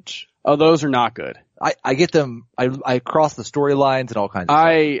 Divergent. Oh, those are not good. I get them, I cross the storylines and all kinds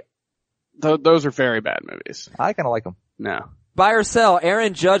of stuff. Those are very bad movies. I kinda like them. No. Buy or sell.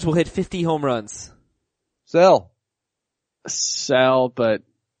 Aaron Judge will hit 50 home runs. Sell. Sell, but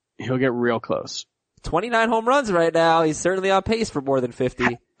he'll get real close. 29 home runs right now. He's certainly on pace for more than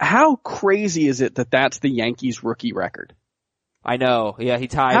 50. How crazy is it that that's the Yankees rookie record? I know. Yeah, he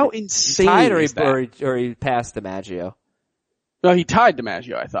tied. How he insane tied is that? or he passed DiMaggio. No, he tied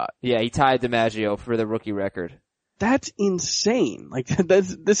DiMaggio, I thought. Yeah, he tied DiMaggio for the rookie record. That's insane. Like,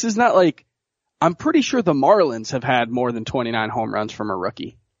 this is not like, I'm pretty sure the Marlins have had more than 29 home runs from a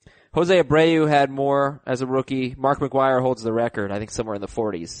rookie. Jose Abreu had more as a rookie. Mark McGwire holds the record, I think somewhere in the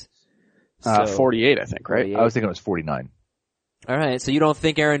 40s. So, 48, I think, right? 48. I was thinking it was 49. Alright, so you don't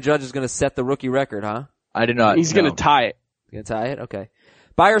think Aaron Judge is gonna set the rookie record, huh? I did not. He's gonna tie it. Gonna tie it? Okay.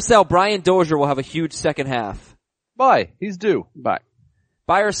 Buy or sell, Brian Dozier will have a huge second half. Buy. He's due. Buy.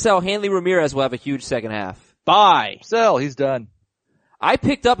 Buy or sell, Hanley Ramirez will have a huge second half. Buy. Sell. He's done. I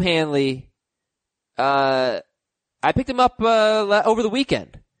picked up Hanley, I picked him up, over the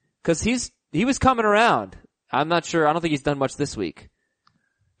weekend. Cause he was coming around. I'm not sure, I don't think he's done much this week.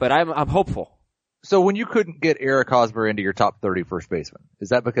 But I'm hopeful. So when you couldn't get Eric Hosmer into your top 30 first baseman, is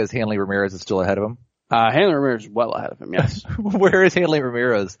that because Hanley Ramirez is still ahead of him? Hanley Ramirez is well ahead of him, yes. Where is Hanley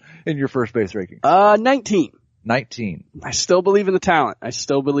Ramirez in your first base ranking? 19. 19. I still believe in the talent. I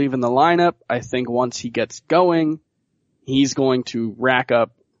still believe in the lineup. I think once he gets going, he's going to rack up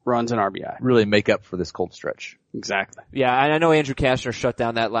runs and RBI. Really make up for this cold stretch. Exactly. Yeah, I know Andrew Cashner shut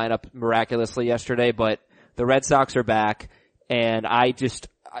down that lineup miraculously yesterday, but the Red Sox are back, and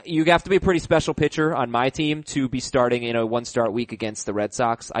you have to be a pretty special pitcher on my team to be starting in a one-start week against the Red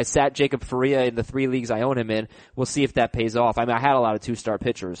Sox. I sat Jacob Faria in the 3 leagues I own him in. We'll see if that pays off. I mean, I had a lot of 2-star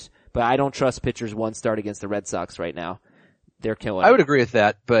pitchers, but I don't trust pitchers one start against the Red Sox right now. They're killing. I would agree with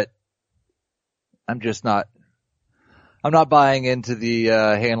that, but I'm not buying into the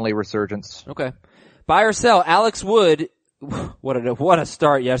Hanley resurgence. Okay. Buy or sell, Alex Wood, what a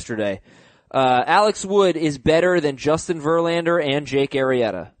start yesterday. Alex Wood is better than Justin Verlander and Jake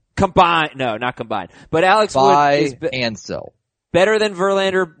Arrieta. Combined. No, not combined. But Alex Buy Wood is and sell. better than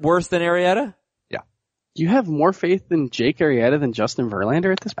Verlander, worse than Arrieta? Yeah. Do you have more faith in Jake Arrieta than Justin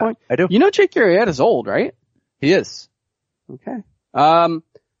Verlander at this point? I do. You know Jake Arrieta's old, right? He is. Okay.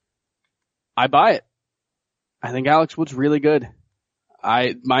 I buy it. I think Alex Wood's really good.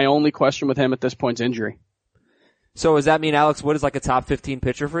 My only question with him at this point is injury. So does that mean Alex Wood is like a top 15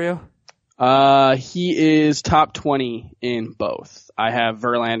 pitcher for you? He is top 20 in both. I have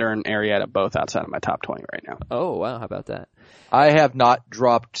Verlander and Arrieta both outside of my top 20 right now. Oh, wow. How about that? I have not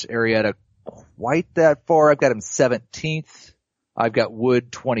dropped Arrieta quite that far. I've got him 17th. I've got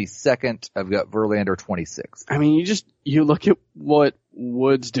Wood 22nd. I've got Verlander 26th. I mean, you look at what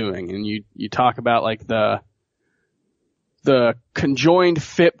Wood's doing and you talk about like the conjoined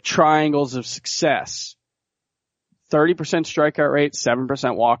FIP triangles of success. 30% strikeout rate,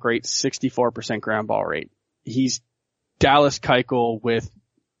 7% walk rate, 64% ground ball rate. He's Dallas Keuchel with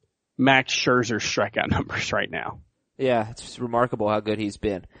Max Scherzer's strikeout numbers right now. Yeah, it's just remarkable how good he's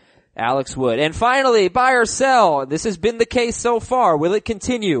been. Alex Wood. And finally, buy or sell. This has been the case so far. Will it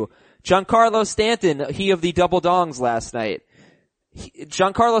continue? Giancarlo Stanton, he of the double dongs last night.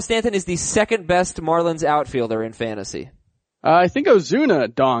 Giancarlo Stanton is the second best Marlins outfielder in fantasy. I think Ozuna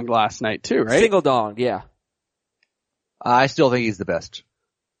donged last night too, right? Single donged, yeah. I still think he's the best.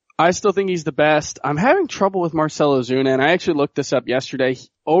 I still think he's the best. I'm having trouble with Marcell Ozuna, and I actually looked this up yesterday.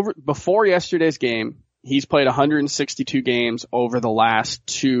 Before yesterday's game, he's played 162 games over the last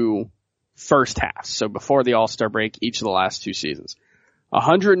 2 first halves. So before the All-Star break, each of the last 2 seasons.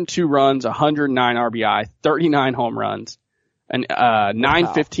 102 runs, 109 RBI, 39 home runs, and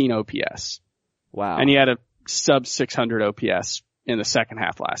 915 OPS. Wow. And he had a sub 600 OPS in the second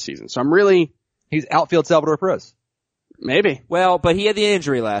half last season. So he's outfield Salvador Perez. Maybe. Well, but he had the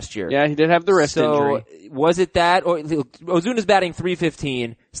injury last year. Yeah, he did have the wrist injury. So, was it that? Or Ozuna's batting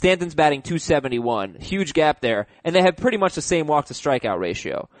 .315, Stanton's batting .271. Huge gap there. And they have pretty much the same walk to strikeout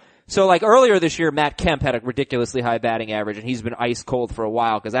ratio. So like earlier this year, Matt Kemp had a ridiculously high batting average, and he's been ice cold for a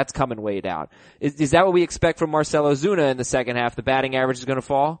while because that's coming way down. Is that what we expect from Marcell Ozuna in the second half? The batting average is going to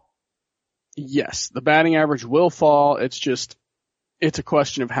fall? Yes, the batting average will fall. It's a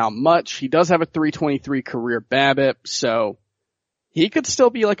question of how much. He does have a .323 career BABIP, so he could still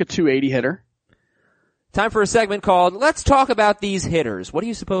be like a .280 hitter. Time for a segment called Let's Talk About These Hitters. What do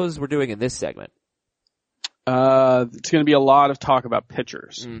you suppose we're doing in this segment? It's going to be a lot of talk about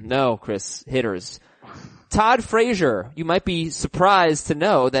pitchers. No, Chris, hitters. Todd Frazier, you might be surprised to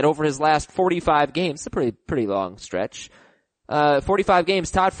know that over his last 45 games, it's a pretty long stretch. 45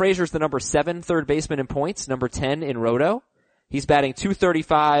 games, Todd Frazier's the number 7 third baseman in points, number 10 in roto. He's batting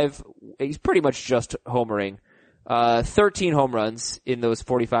 .235. He's pretty much just homering. 13 home runs in those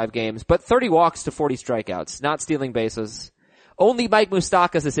 45 games, but 30 walks to 40 strikeouts, not stealing bases. Only Mike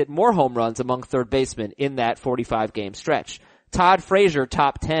Moustakas has hit more home runs among third basemen in that 45 game stretch. Todd Frazier,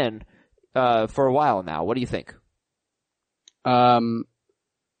 top 10, for a while now. What do you think?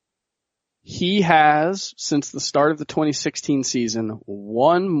 He has, since the start of the 2016 season,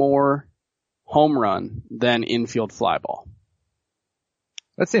 1 more home run than infield fly ball.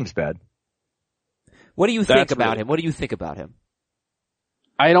 That seems bad. What do you think about him? What do you think about him?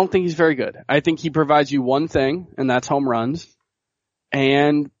 I don't think he's very good. I think he provides you one thing, and that's home runs.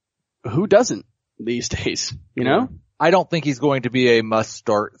 And who doesn't these days, you know? I don't think he's going to be a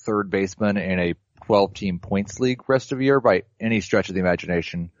must-start third baseman in a 12-team points league rest of the year by any stretch of the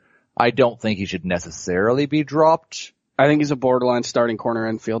imagination. I don't think he should necessarily be dropped. I think he's a borderline starting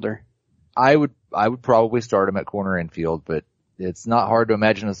corner infielder. I would probably start him at corner infield, but it's not hard to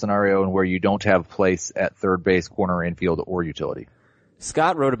imagine a scenario in where you don't have place at third base, corner infield, or utility.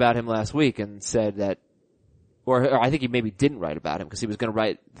 Scott wrote about him last week and said that, or I think he maybe didn't write about him because he was going to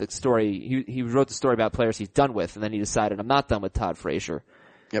write the story. He wrote the story about players he's done with, and then he decided, I'm not done with Todd Frazier.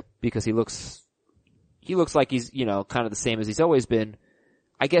 Yep. Because he looks like he's, kind of the same as he's always been.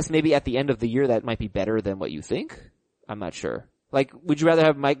 I guess maybe at the end of the year that might be better than what you think. I'm not sure. Like, would you rather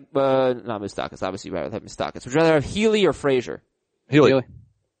have not Moustakas, obviously you'd rather have Moustakas. Would you rather have Healy or Frazier? Healy.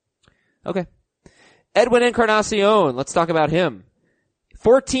 Okay. Edwin Encarnacion, let's talk about him.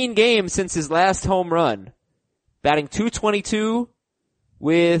 14 games since his last home run. Batting .222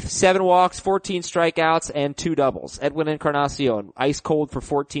 with 7 walks, 14 strikeouts, and 2 doubles. Edwin Encarnacion, ice cold for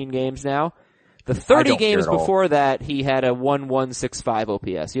 14 games now. The 30 games before that, he had a 1.165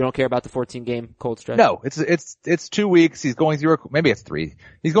 OPS. You don't care about the 14 game cold stretch? No, it's 2 weeks. He's going through maybe it's 3.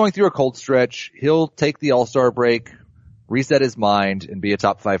 He's going through a cold stretch. He'll take the All-Star break, reset his mind, and be a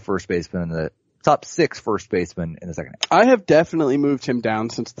top 5 first baseman in the top 6 first baseman in the second half. I have definitely moved him down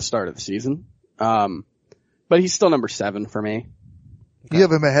since the start of the season. But he's still number 7 for me. You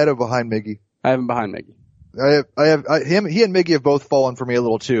have him ahead or behind Miggy? I have him behind Miggy. He and Miggy have both fallen for me a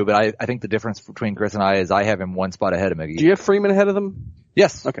little too, But I think the difference between Chris and I is I have him 1 spot ahead of Miggy. Do you have Freeman ahead of them?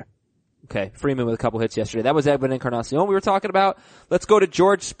 Yes. Okay. Freeman with a couple hits yesterday. That was Edwin Encarnacion we were talking about. Let's go to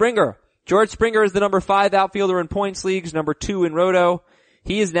George Springer. George Springer is the number 5 outfielder in points leagues, number 2 in roto.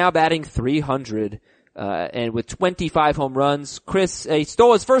 He is now batting .300, and with 25 home runs. Chris, he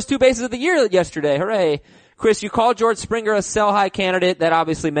stole his first 2 bases of the year yesterday. Hooray. Chris, you called George Springer a sell-high candidate. That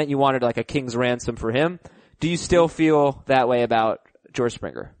obviously meant you wanted like a king's ransom for him. Do you still feel that way about George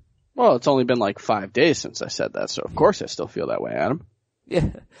Springer? Well, it's only been like 5 days since I said that, so of course I still feel that way, Adam. Yeah.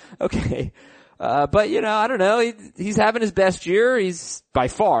 Okay. But I don't know. He's having his best year. He's by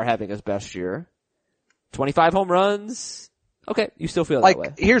far having his best year. 25 home runs. Okay. You still feel that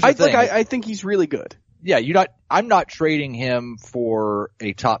way. Here's the thing. I think he's really good. Yeah, I'm not trading him for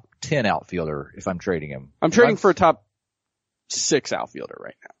a top 10 outfielder if I'm trading him. I'm trading for a top 6 outfielder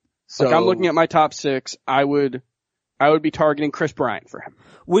right now. So I'm looking at my top 6. I would be targeting Chris Bryant for him.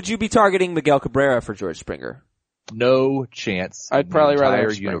 Would you be targeting Miguel Cabrera for George Springer? no chance. I'd probably rather have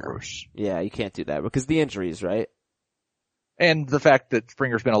entire Springer. universe. Yeah, you can't do that because the injuries, right? And the fact that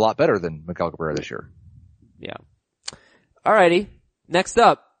Springer's been a lot better than Miguel Cabrera this year. Yeah. Alrighty. Next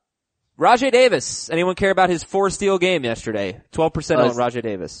up, Rajai Davis. Anyone care about his 4-steal game yesterday? 12% on Rajai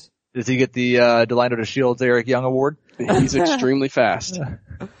Davis. Does he get the Delino to Shields Eric Young award? He's extremely fast.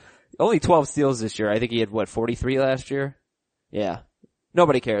 Only 12 steals this year. I think he had 43 last year? Yeah.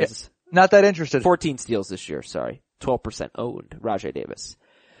 Nobody cares. Not that interested. 14 steals this year, sorry. 12% owned. Rajai Davis.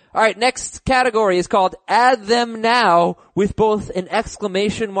 Alright, next category is called Add Them Now with both an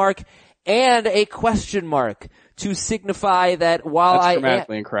exclamation mark and a question mark to signify that while That's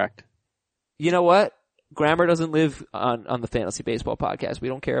grammatically incorrect. You know what? Grammar doesn't live on the Fantasy Baseball podcast. We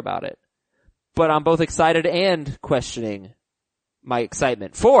don't care about it. But I'm both excited and questioning my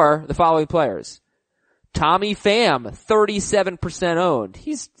excitement for the following players. Tommy Pham, 37% owned.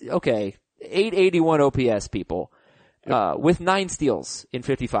 He's, okay, 881 OPS, people. With 9 steals in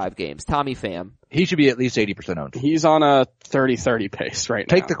 55 games. Tommy Pham. He should be at least 80% owned. He's on a 30-30 pace right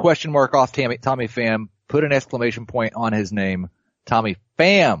now. Take the question mark off Tommy Pham, put an exclamation point on his name. Tommy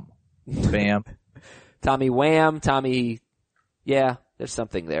Pham. Pham. Tommy Wham, Tommy, yeah, there's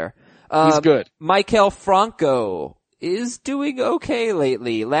something there. He's good. Maikel Franco is doing okay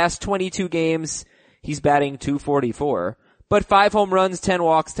lately. Last 22 games, he's batting .244. But 5 home runs, 10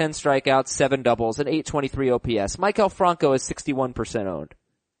 walks, 10 strikeouts, 7 doubles, and 823 OPS. Maikel Franco is 61% owned.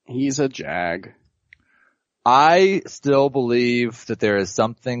 He's a jag. I still believe that there is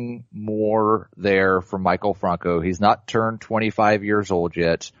something more there for Maikel Franco. He's not turned 25 years old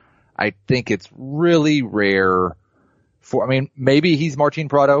yet. I think it's really rare maybe he's Martin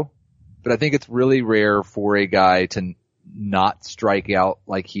Prado, but I think it's really rare for a guy to not strike out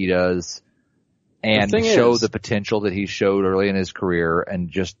like he does and show the potential that he showed early in his career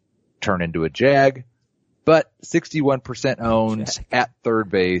and just turn into a jag. But 61% owned at third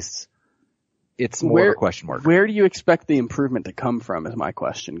base. It's more of a question mark. Where do you expect the improvement to come from is my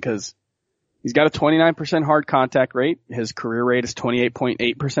question, because he's got a 29% hard contact rate. His career rate is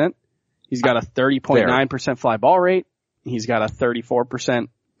 28.8%. He's got a 30.9% fly ball rate. He's got a 34%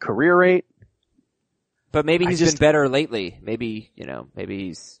 career rate. But maybe he's been better lately. Maybe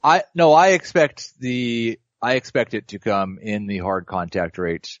he's... I expect it to come in the hard contact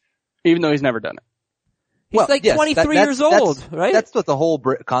rate. Even though he's never done it. He's 23 years old, right? That's what the whole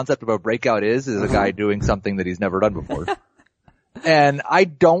concept of a breakout is a guy doing something that he's never done before. And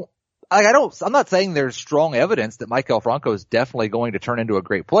I'm not saying there's strong evidence that Maikel Franco is definitely going to turn into a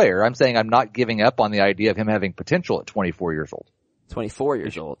great player. I'm saying I'm not giving up on the idea of him having potential at 24 years old. 24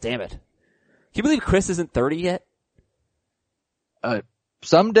 years old. Damn it. Can you believe Chris isn't 30 yet?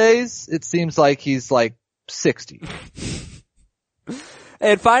 Some days it seems like he's like 60.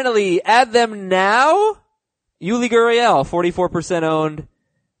 And finally, Add Them Now. Yuli Gurriel, 44% owned.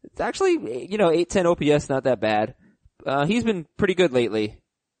 It's actually, 810 OPS, not that bad. He's been pretty good lately.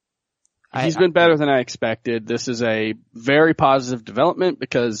 He's been better than I expected. This is a very positive development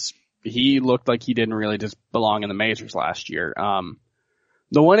because he looked like he didn't really just belong in the majors last year.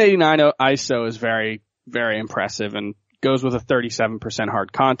 The 189 ISO is very, very impressive and goes with a 37%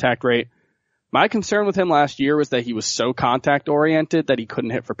 hard contact rate. My concern with him last year was that he was so contact oriented that he couldn't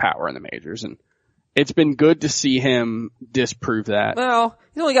hit for power in the majors, and it's been good to see him disprove that. Well,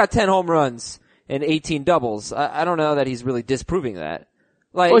 he's only got 10 home runs and 18 doubles. I don't know that he's really disproving that.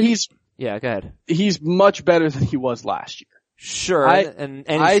 Yeah, go ahead. He's much better than he was last year. Sure, and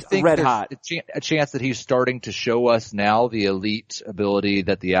I think red hot. A chance that he's starting to show us now the elite ability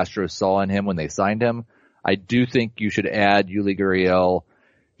that the Astros saw in him when they signed him. I do think you should add Yuli Gurriel.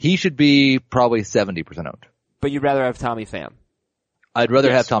 He should be probably 70% owned. But you'd rather have Tommy Pham. I'd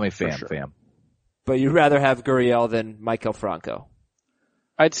rather have Tommy Pham. Sure. But you'd rather have Gurriel than Maikel Franco.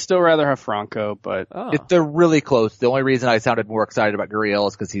 I'd still rather have Franco, but if they're really close. The only reason I sounded more excited about Gurriel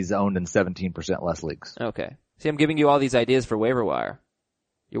is because he's owned in 17% less leagues. Okay. See, I'm giving you all these ideas for waiver wire.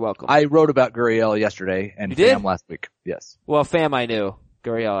 You're welcome. I wrote about Gurriel yesterday and Pham last week. Yes. Well, Pham I knew.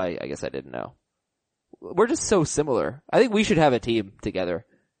 Gurriel I guess I didn't know. We're just so similar. I think we should have a team together.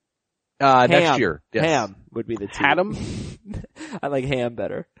 Next year. Yes. Ham would be the team. Adam? I like Ham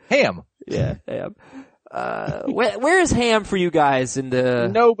better. Ham. Yeah, Ham. Where is Ham for you guys in the...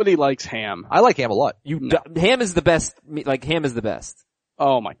 Nobody likes Ham. I like Ham a lot. Ham is the best, Ham is the best.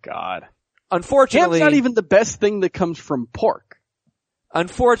 Oh my god. Unfortunately... Ham's not even the best thing that comes from pork.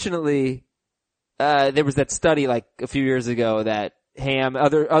 Unfortunately, there was that study like a few years ago that ham,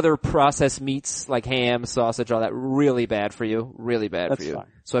 other processed meats like ham, sausage, all that, really bad for you. Really bad for you. Fine.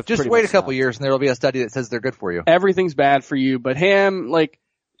 So I've just wait a couple years and there'll be a study that says they're good for you. Everything's bad for you, but ham,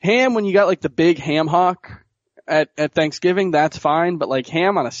 when you got like the big ham hock, at Thanksgiving, that's fine, but like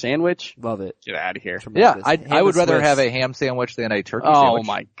ham on a sandwich, Love it. get out of here. Yeah, Tremendous. I would Ham rather Swiss. have a ham sandwich than a turkey Oh sandwich.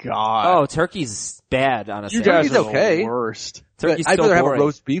 my god. Oh, turkey's bad on a you sandwich. guys Turkey's are okay. the worst. Turkey's I'd so rather have boring. a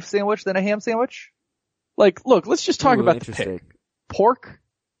roast beef sandwich than a ham sandwich. Like, look, let's just talk Ooh, about the interesting. pig. Pork,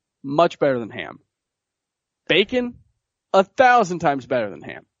 much better than ham. Bacon, 1,000 times better than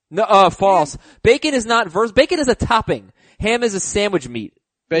ham. No, false. Bacon is not bacon is a topping. Ham is a sandwich meat.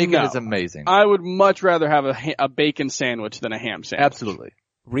 Bacon No. is amazing. I would much rather have a bacon sandwich than a ham sandwich. Absolutely.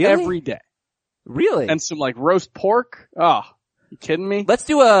 Really? Every day. Really? And some like roast pork. Oh, you kidding me? Let's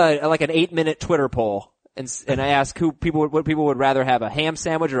do an 8-minute Twitter poll and I ask what people would rather have, a ham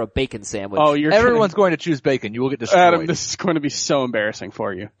sandwich or a bacon sandwich. Oh, you're Everyone's going to choose bacon. You will get destroyed. Adam, this is going to be so embarrassing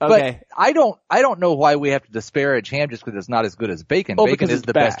for you. okay. But I don't know why we have to disparage ham just because it's not as good as bacon. Oh, Bacon because is it's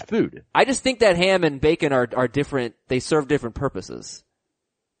the bad. best food. I just think that ham and bacon are different. They serve different purposes.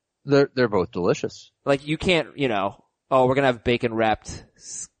 They're both delicious. Like you can't, we're gonna have bacon wrapped,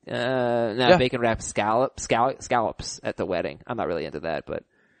 bacon wrapped scallops at the wedding. I'm not really into that, but,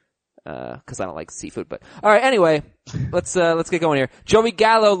 cause I don't like seafood, but alright, anyway, let's get going here. Joey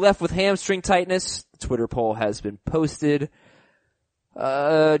Gallo left with hamstring tightness. The Twitter poll has been posted.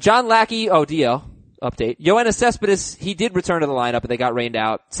 John Lackey, DL. Update. Yoenis Cespedes, he did return to the lineup, but they got rained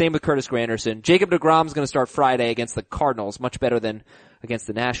out. Same with Curtis Granderson. Jacob deGrom's going to start Friday against the Cardinals, much better than against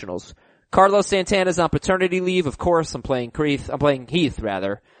the Nationals. Carlos Santana's on paternity leave, of course. I'm playing Heath,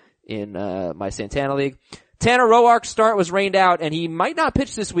 in my Santana league. Tanner Roark's start was rained out, and he might not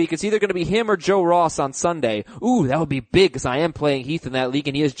pitch this week. It's either going to be him or Joe Ross on Sunday. Ooh, that would be big, because I am playing Heath in that league,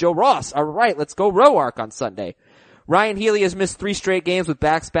 and he is Joe Ross. All right, let's go Roark on Sunday. Ryan Healy has missed 3 straight games with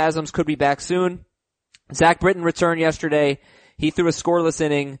back spasms, could be back soon. Zach Britton returned yesterday. He threw a scoreless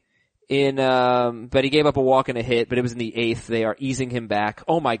inning but he gave up a walk and a hit, but it was in the 8th. They are easing him back.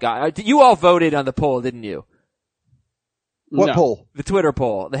 Oh my God. You all voted on the poll, didn't you? What No. poll? The Twitter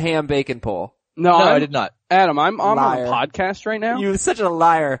poll, the ham bacon poll. No, I did not. Adam, I'm on Liar. a podcast right now. You're such a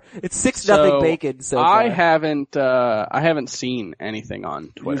liar. It's 6-0 So, bacon so far. I haven't seen anything on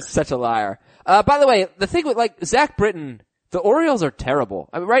Twitter. You're such a liar. By the way, the thing with Zach Britton, the Orioles are terrible.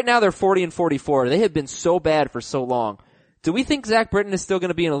 I mean, right now they're 40-44. They have been so bad for so long. Do we think Zach Britton is still going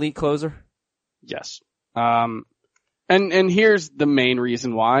to be an elite closer? Yes. And here's the main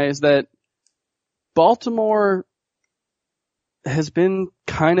reason why is that Baltimore has been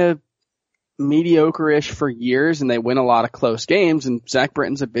kind of mediocre-ish for years, and they win a lot of close games, and Zach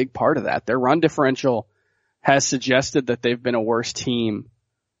Britton's a big part of that. Their run differential has suggested that they've been a worse team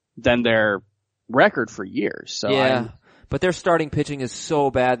than their record for years. So yeah. But their starting pitching is so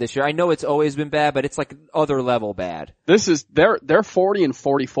bad this year. I know it's always been bad, but it's like other level bad. they're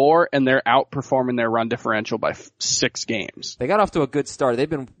 40-44, and they're outperforming their run differential by 6 games. They got off to a good start. They've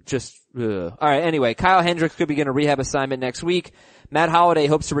been just, ugh. All right, anyway, Kyle Hendricks could begin a rehab assignment next week. Matt Holliday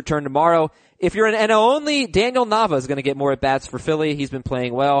hopes to return tomorrow. If you're an NL only, Daniel Nava is going to get more at-bats for Philly. He's been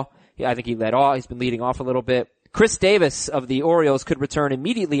playing well. I think he's been leading off a little bit. Chris Davis of the Orioles could return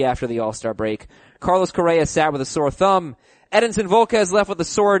immediately after the All-Star break. Carlos Correa sat with a sore thumb. Edinson Volquez left with a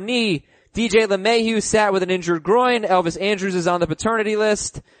sore knee. DJ LeMahieu sat with an injured groin. Elvis Andrews is on the paternity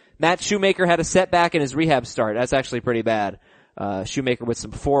list. Matt Shoemaker had a setback in his rehab start. That's actually pretty bad. Shoemaker with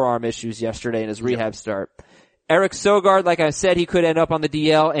some forearm issues yesterday in his rehab start. Eric Sogard, like I said, he could end up on the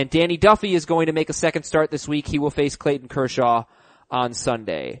DL, and Danny Duffy is going to make a second start this week. He will face Clayton Kershaw on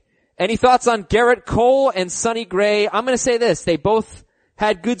Sunday. Any thoughts on Garrett Cole and Sonny Gray? I'm going to say this. They both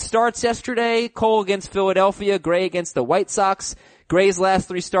had good starts yesterday. Cole against Philadelphia, Gray against the White Sox. Gray's last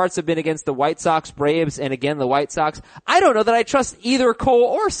 3 starts have been against the White Sox, Braves, and again the White Sox. I don't know that I trust either Cole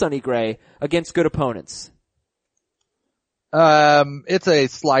or Sonny Gray against good opponents. It's a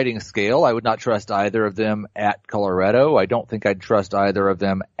sliding scale. I would not trust either of them at Colorado. I don't think I'd trust either of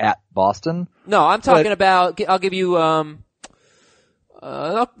them at Boston. No, I'm talking about, I'll give you,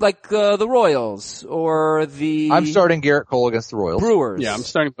 the Royals or the I'm starting Garrett Cole against the Royals. Brewers. Yeah, I'm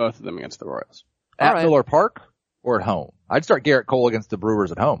starting both of them against the Royals. At All right. Miller Park or at home. I'd start Garrett Cole against the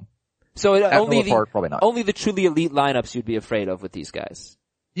Brewers at home. So At only Miller Park, probably not. only the truly elite lineups you'd be afraid of with these guys.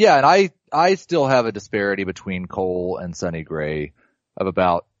 Yeah, and I still have a disparity between Cole and Sonny Gray of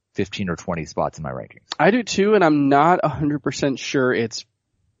about 15 or 20 spots in my rankings. I do too, and I'm not 100% sure it's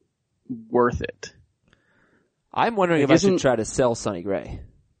worth it. I'm wondering Like, if I should try to sell Sonny Gray.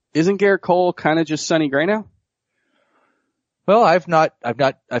 Isn't Garrett Cole kind of just Sonny Gray now? Well, I've not,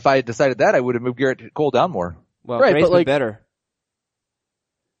 if I had decided that, I would have moved Garrett Cole down more. Well, Right, Gray's but been like- better.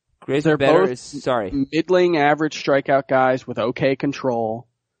 Gray's They're been better. both Sorry. Middling average strikeout guys with okay control.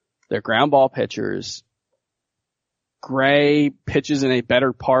 They're ground ball pitchers. Gray pitches in a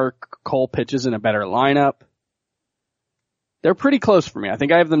better park. Cole pitches in a better lineup. They're pretty close for me. I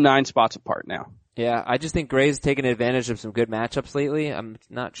think I have them 9 spots apart now. Yeah, I just think Gray's taken advantage of some good matchups lately. I'm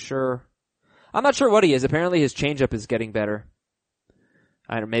not sure what he is. Apparently his changeup is getting better.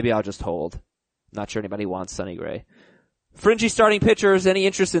 Maybe I'll just hold. Not sure anybody wants Sonny Gray. Fringy starting pitchers, any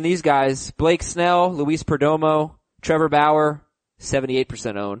interest in these guys? Blake Snell, Luis Perdomo, Trevor Bauer,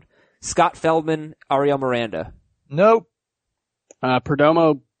 78% owned. Scott Feldman, Ariel Miranda. Nope.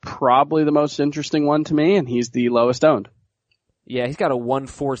 Perdomo, probably the most interesting one to me, and he's the lowest owned. Yeah, he's got a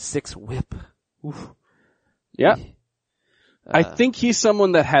 1.46 whip. Oof. Yeah. I think he's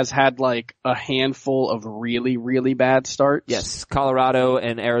someone that has had like a handful of really, really bad starts. Yes, Colorado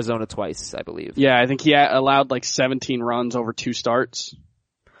and Arizona twice, I believe. Yeah, I think he allowed like 17 runs over 2 starts.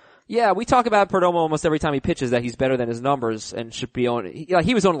 Yeah, we talk about Perdomo almost every time he pitches that he's better than his numbers and should be owned.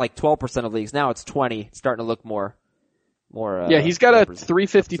 He was owned like 12% of leagues. Now it's 20. It's starting to look more. Yeah, he's got a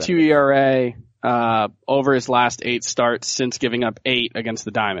 3.52 ERA over his last 8 starts since giving up 8 against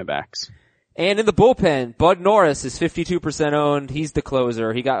the Diamondbacks. And in the bullpen, Bud Norris is 52% owned. He's the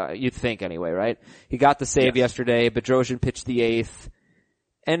closer. You'd think anyway, right? He got the save yesterday. Bedrosian pitched the 8th.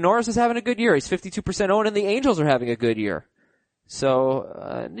 And Norris is having a good year. He's 52% owned and the Angels are having a good year.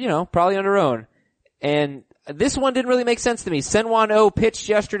 So, probably under own. And this one didn't really make sense to me. Senwan Oh pitched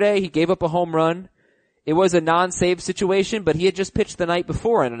yesterday. He gave up a home run. It was a non-save situation, but he had just pitched the night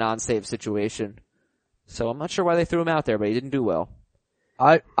before in a non-save situation. So I'm not sure why they threw him out there, but he didn't do well.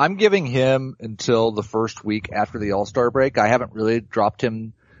 I'm giving him until the first week after the All-Star break. I haven't really dropped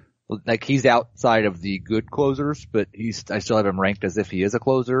him. Like, he's outside of the good closers, but I still have him ranked as if he is a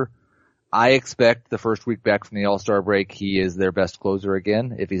closer. I expect the first week back from the All-Star break, he is their best closer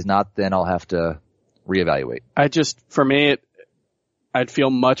again. If he's not, then I'll have to reevaluate. For me, I'd feel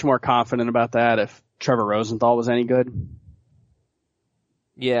much more confident about that if Trevor Rosenthal was any good.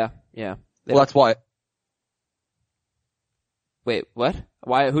 Yeah. Well, that's why. Wait, what?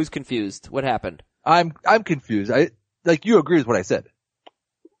 Why? Who's confused? What happened? I'm confused. You agree with what I said.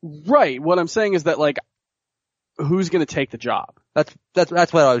 Right. What I'm saying is that, like, who's gonna take the job? That's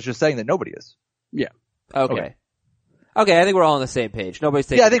what I was just saying, that nobody is. Yeah. Okay, I think we're all on the same page. Nobody's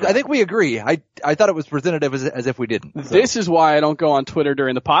taking the job. I think we agree. I thought it was presented as if we didn't. So. This is why I don't go on Twitter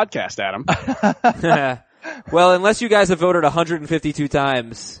during the podcast, Adam. Well, unless you guys have voted 152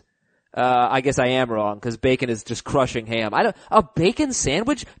 times, I guess I am wrong, because bacon is just crushing ham. A bacon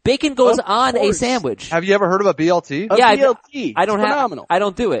sandwich? Bacon goes on a sandwich. Have you ever heard of a BLT? BLT. I don't phenomenal. I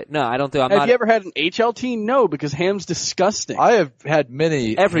don't do it. No, I don't do it. Have you ever had an HLT? No, because ham's disgusting. I have had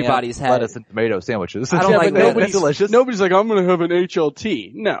many Everybody's had lettuce and tomato sandwiches. I don't like that. It's delicious. Nobody's like, I'm gonna have an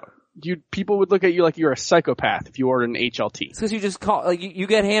HLT. No. People would look at you like you're a psychopath if you ordered an HLT. It's because you just you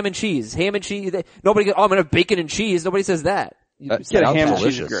get ham and cheese. Ham and cheese. Nobody goes, I'm gonna have bacon and cheese. Nobody says that. You get a ham and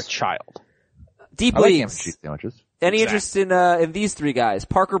cheese if you're a child. Deep I like leagues. ham and cheese sandwiches. Any interest in these 3 guys?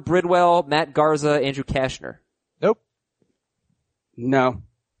 Parker Bridwell, Matt Garza, Andrew Kashner. Nope. No.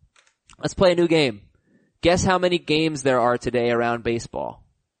 Let's play a new game. Guess how many games there are today around baseball?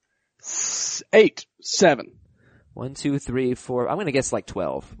 8, 7. 1, 2, 3, 4. I'm gonna guess like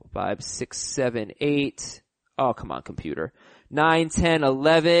 12. 5, 6, 7, 8. Oh, come on, computer. 9, 10,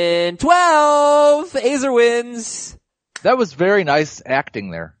 11, 12! Azer wins! That was very nice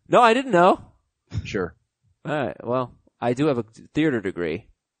acting there. No, I didn't know. Sure. Alright, well, I do have a theater degree.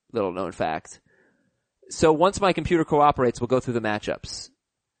 Little known fact. So once my computer cooperates, we'll go through the matchups.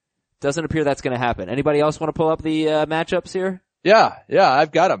 Doesn't appear that's gonna happen. Anybody else want to pull up the matchups here? Yeah,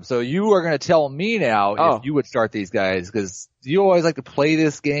 I've got them. So you are going to tell me now if you would start these guys, because you always like to play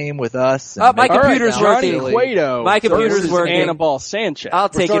this game with us. And my computer's working. Cueto. My computer's working. Anibal Sanchez. I'll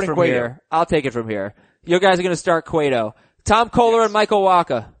take it from here. You guys are going to start Cueto. Tom Kohler and Michael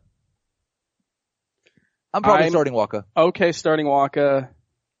Wacha. I'm probably starting Wacha. Okay, starting Wacha.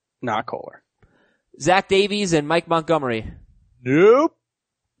 Not Kohler. Zach Davies and Mike Montgomery. Nope.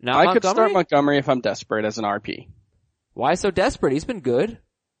 I could start Montgomery if I'm desperate as an RP. Why so desperate? He's been good.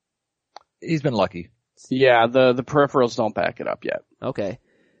 He's been lucky. Yeah, the peripherals don't back it up yet. Okay.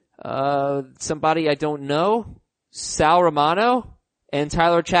 Somebody I don't know. Sal Romano and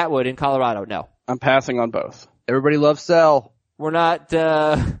Tyler Chatwood in Colorado. No. I'm passing on both. Everybody loves Sal. We're not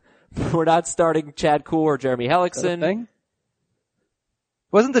starting Chad Kuhl or Jeremy Hellickson.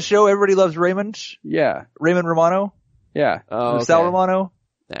 Wasn't the show Everybody Loves Raymond? Yeah. Raymond Romano? Yeah. Oh, okay. Sal Romano?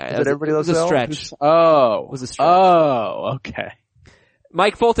 Everybody Loves Sal? It was a stretch. Oh. It was a stretch. Oh, okay.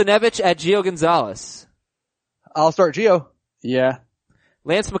 Mike Foltynewicz at Gio Gonzalez. I'll start Gio. Yeah.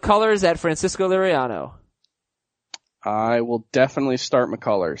 Lance McCullers at Francisco Liriano. I will definitely start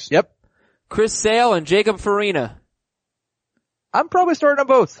McCullers. Yep. Chris Sale and Jacob Farina. I'm probably starting them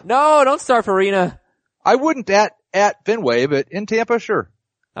both. No, don't start Farina. I wouldn't at at Fenway, but in Tampa, sure.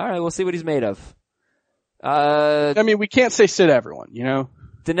 All right, we'll see what he's made of. I mean, we can't say sit everyone, you know?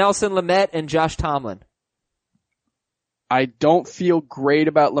 Dinelson Lamet and Josh Tomlin. I don't feel great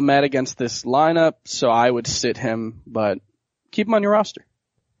about Lamet against this lineup, so I would sit him, but keep him on your roster.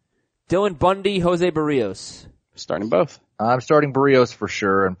 Dylan Bundy, Jose Barrios. Starting both. I'm starting Barrios for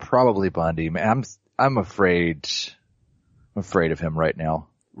sure, and probably Bundy. Man, I'm afraid of him right now.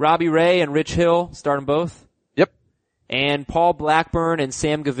 Robbie Ray and Rich Hill, start them both. Yep. And Paul Blackburn and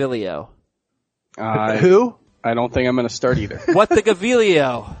Sam Gaviglio. Who? I don't think I'm going to start either. What the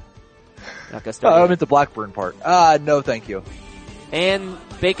Gaviglio? Not gonna start. I meant the Blackburn part. No, thank you. And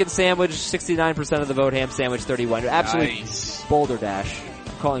Bacon Sandwich, 69% of the vote. Ham Sandwich, 31. Absolutely Nice. Boulder Dash.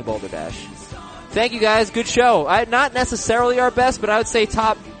 I'm calling Boulder Dash. Thank you guys. Good show. Not necessarily our best, but I would say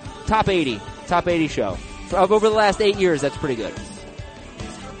top 80. Top 80 show. Over the last 8 years, that's pretty good.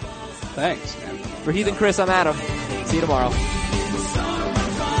 Thanks, man. For Heath and Chris, I'm Adam. See you tomorrow.